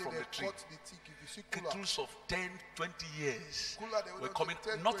One down day from they the tree. cut the tick. If you see cooler, Kettles of 10, 20 years Cooler, they will were not coming.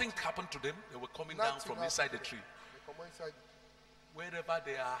 take 10, Nothing 20. happened to them. They were coming down nothing from inside the happened to tree. them. They come inside. Wherever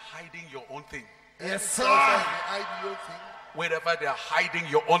they are hiding your own thing. Yes, They sir. hide the own thing. Wherever they are hiding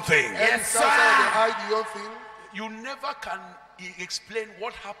your own thing. Yes, South side, they sir. hide the own thing. You never can explain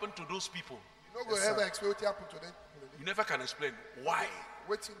what happened to those people. You no go ever explain what happened to them. You never can explain why,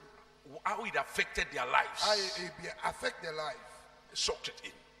 Waiting, how it affected their lives. how it affect their life. They sucked it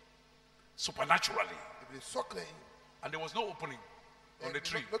in supernaturally, If they suck them in, and there was no opening on the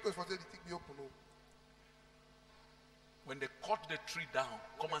tree. Not for the tick be open. No. When they cut the tree down,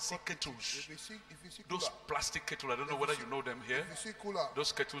 come and see kettles. If you see Those cooler, plastic kettles. I don't know whether you know them here. if you see cooler,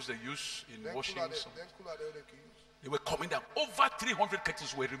 Those kettles they use in then washing. cooler, Some. then cooler, they can use. They were coming down. Over 300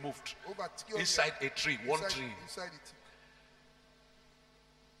 kettles were removed Over 300 inside a tree, one inside, tree. Inside the tick.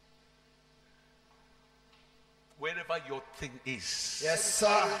 Wherever your thing is, Yes, sir.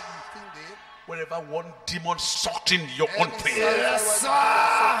 You think they, wherever one demon sucked in your own thing, Yes, sir.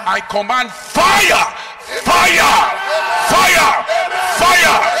 I command fire, fire, fire,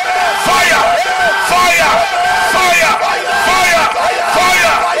 fire, fire, fire, fire, fire,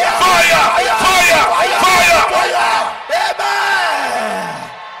 fire, fire, fire, fire.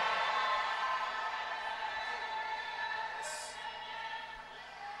 Amen.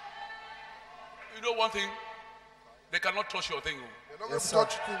 You know one thing? They cannot touch your thing. they're not Yes, going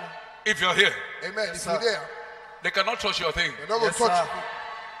to sir. touch you. If you're here, Amen. If sir. you're there, they cannot touch your thing. they're not going Yes, to touch sir. you.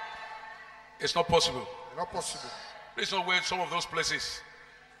 It's not possible. It's not possible. Please don't wear some of those places.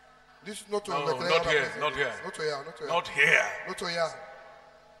 This is not to No, like not other here, places. not here. Not to here, not to here. Not here. Not to here.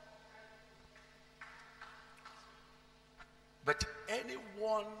 But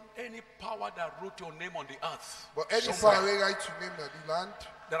anyone, any power that wrote your name on the earth, But any somewhere, power we write to name the land,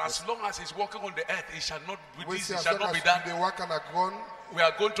 that as long as it's working on the earth, it shall not be we this, say it as shall long not be as that. they work and are gone, We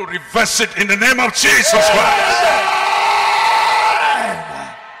are going to reverse it in the name of Jesus Christ.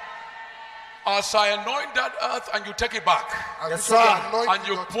 As I anoint that earth and you take it back, and Yes, you shall sir. anoint and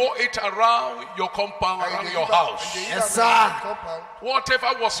you your- pour it around your compound, and around they your either- house, and they Yes, either sir. make a compound,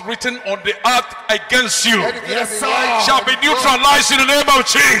 whatever was written on the earth against you anything Yes, that they sir. write shall be and go- neutralized in the name of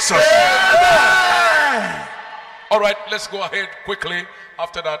Jesus. Amen. All right, let's go ahead quickly.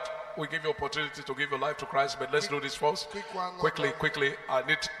 After that, we give you opportunity to give your life to Christ, but let's do this first. Quick one, Quickly, one. quickly. I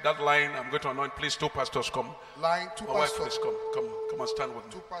need that line. I'm going to anoint. Please, two pastors come. Line, two My wife, pastors. please come and stand with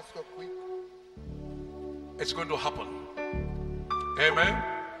me. Two pastors, quick. It's going to happen. Amen.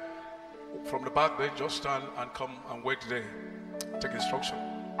 From the back there, just stand and come and wait there. Take instruction.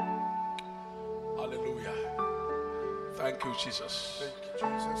 Hallelujah. Thank you, Jesus. Thank you,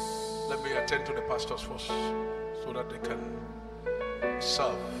 Jesus. Let me attend to the pastors first so that they can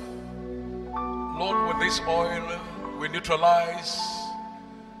serve. Lord, with this oil, we neutralize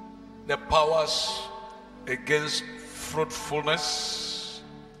the powers against fruitfulness.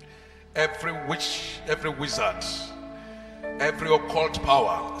 Every witch, every wizard, every occult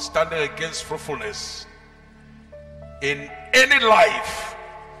power standing against fruitfulness in any life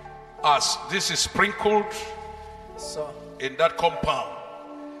as this is sprinkled in that compound,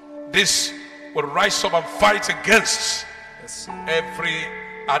 this will rise up and fight against every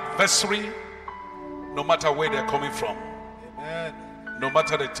adversary, no matter where they're coming from. Amen. No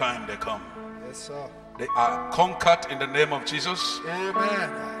matter the time they come. Yes, sir. They are conquered in the name of Jesus. Amen.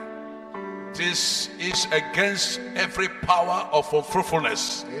 This is against every power of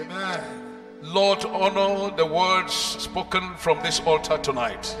unfruitfulness. Amen. Lord, honor the words spoken from this altar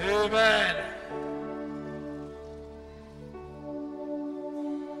tonight. Amen.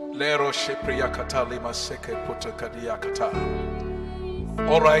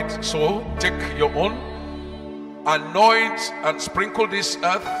 All right, so take your own, anoint and sprinkle this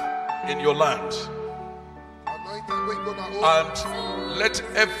earth in your land, and let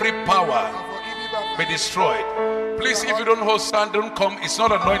every power be destroyed. Please, if you don't hold sand, don't come. It's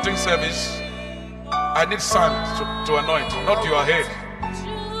not anointing service. I need sand to anoint, not your head.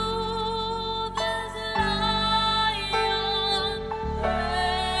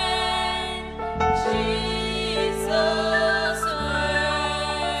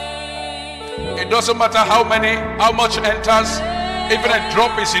 It doesn't matter how much enters, even a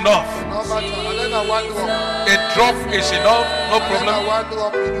drop is enough. A drop is enough, no problem.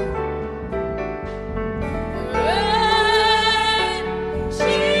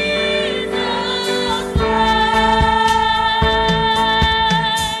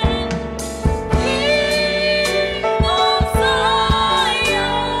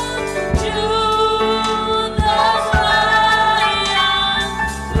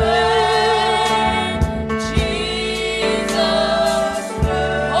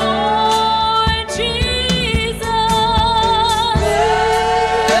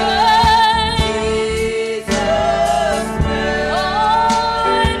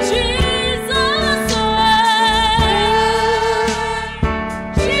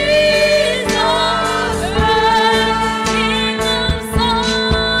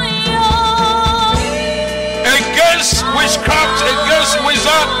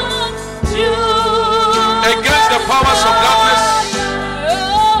 Against the powers of darkness,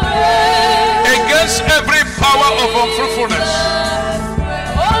 against every power of unfruitfulness.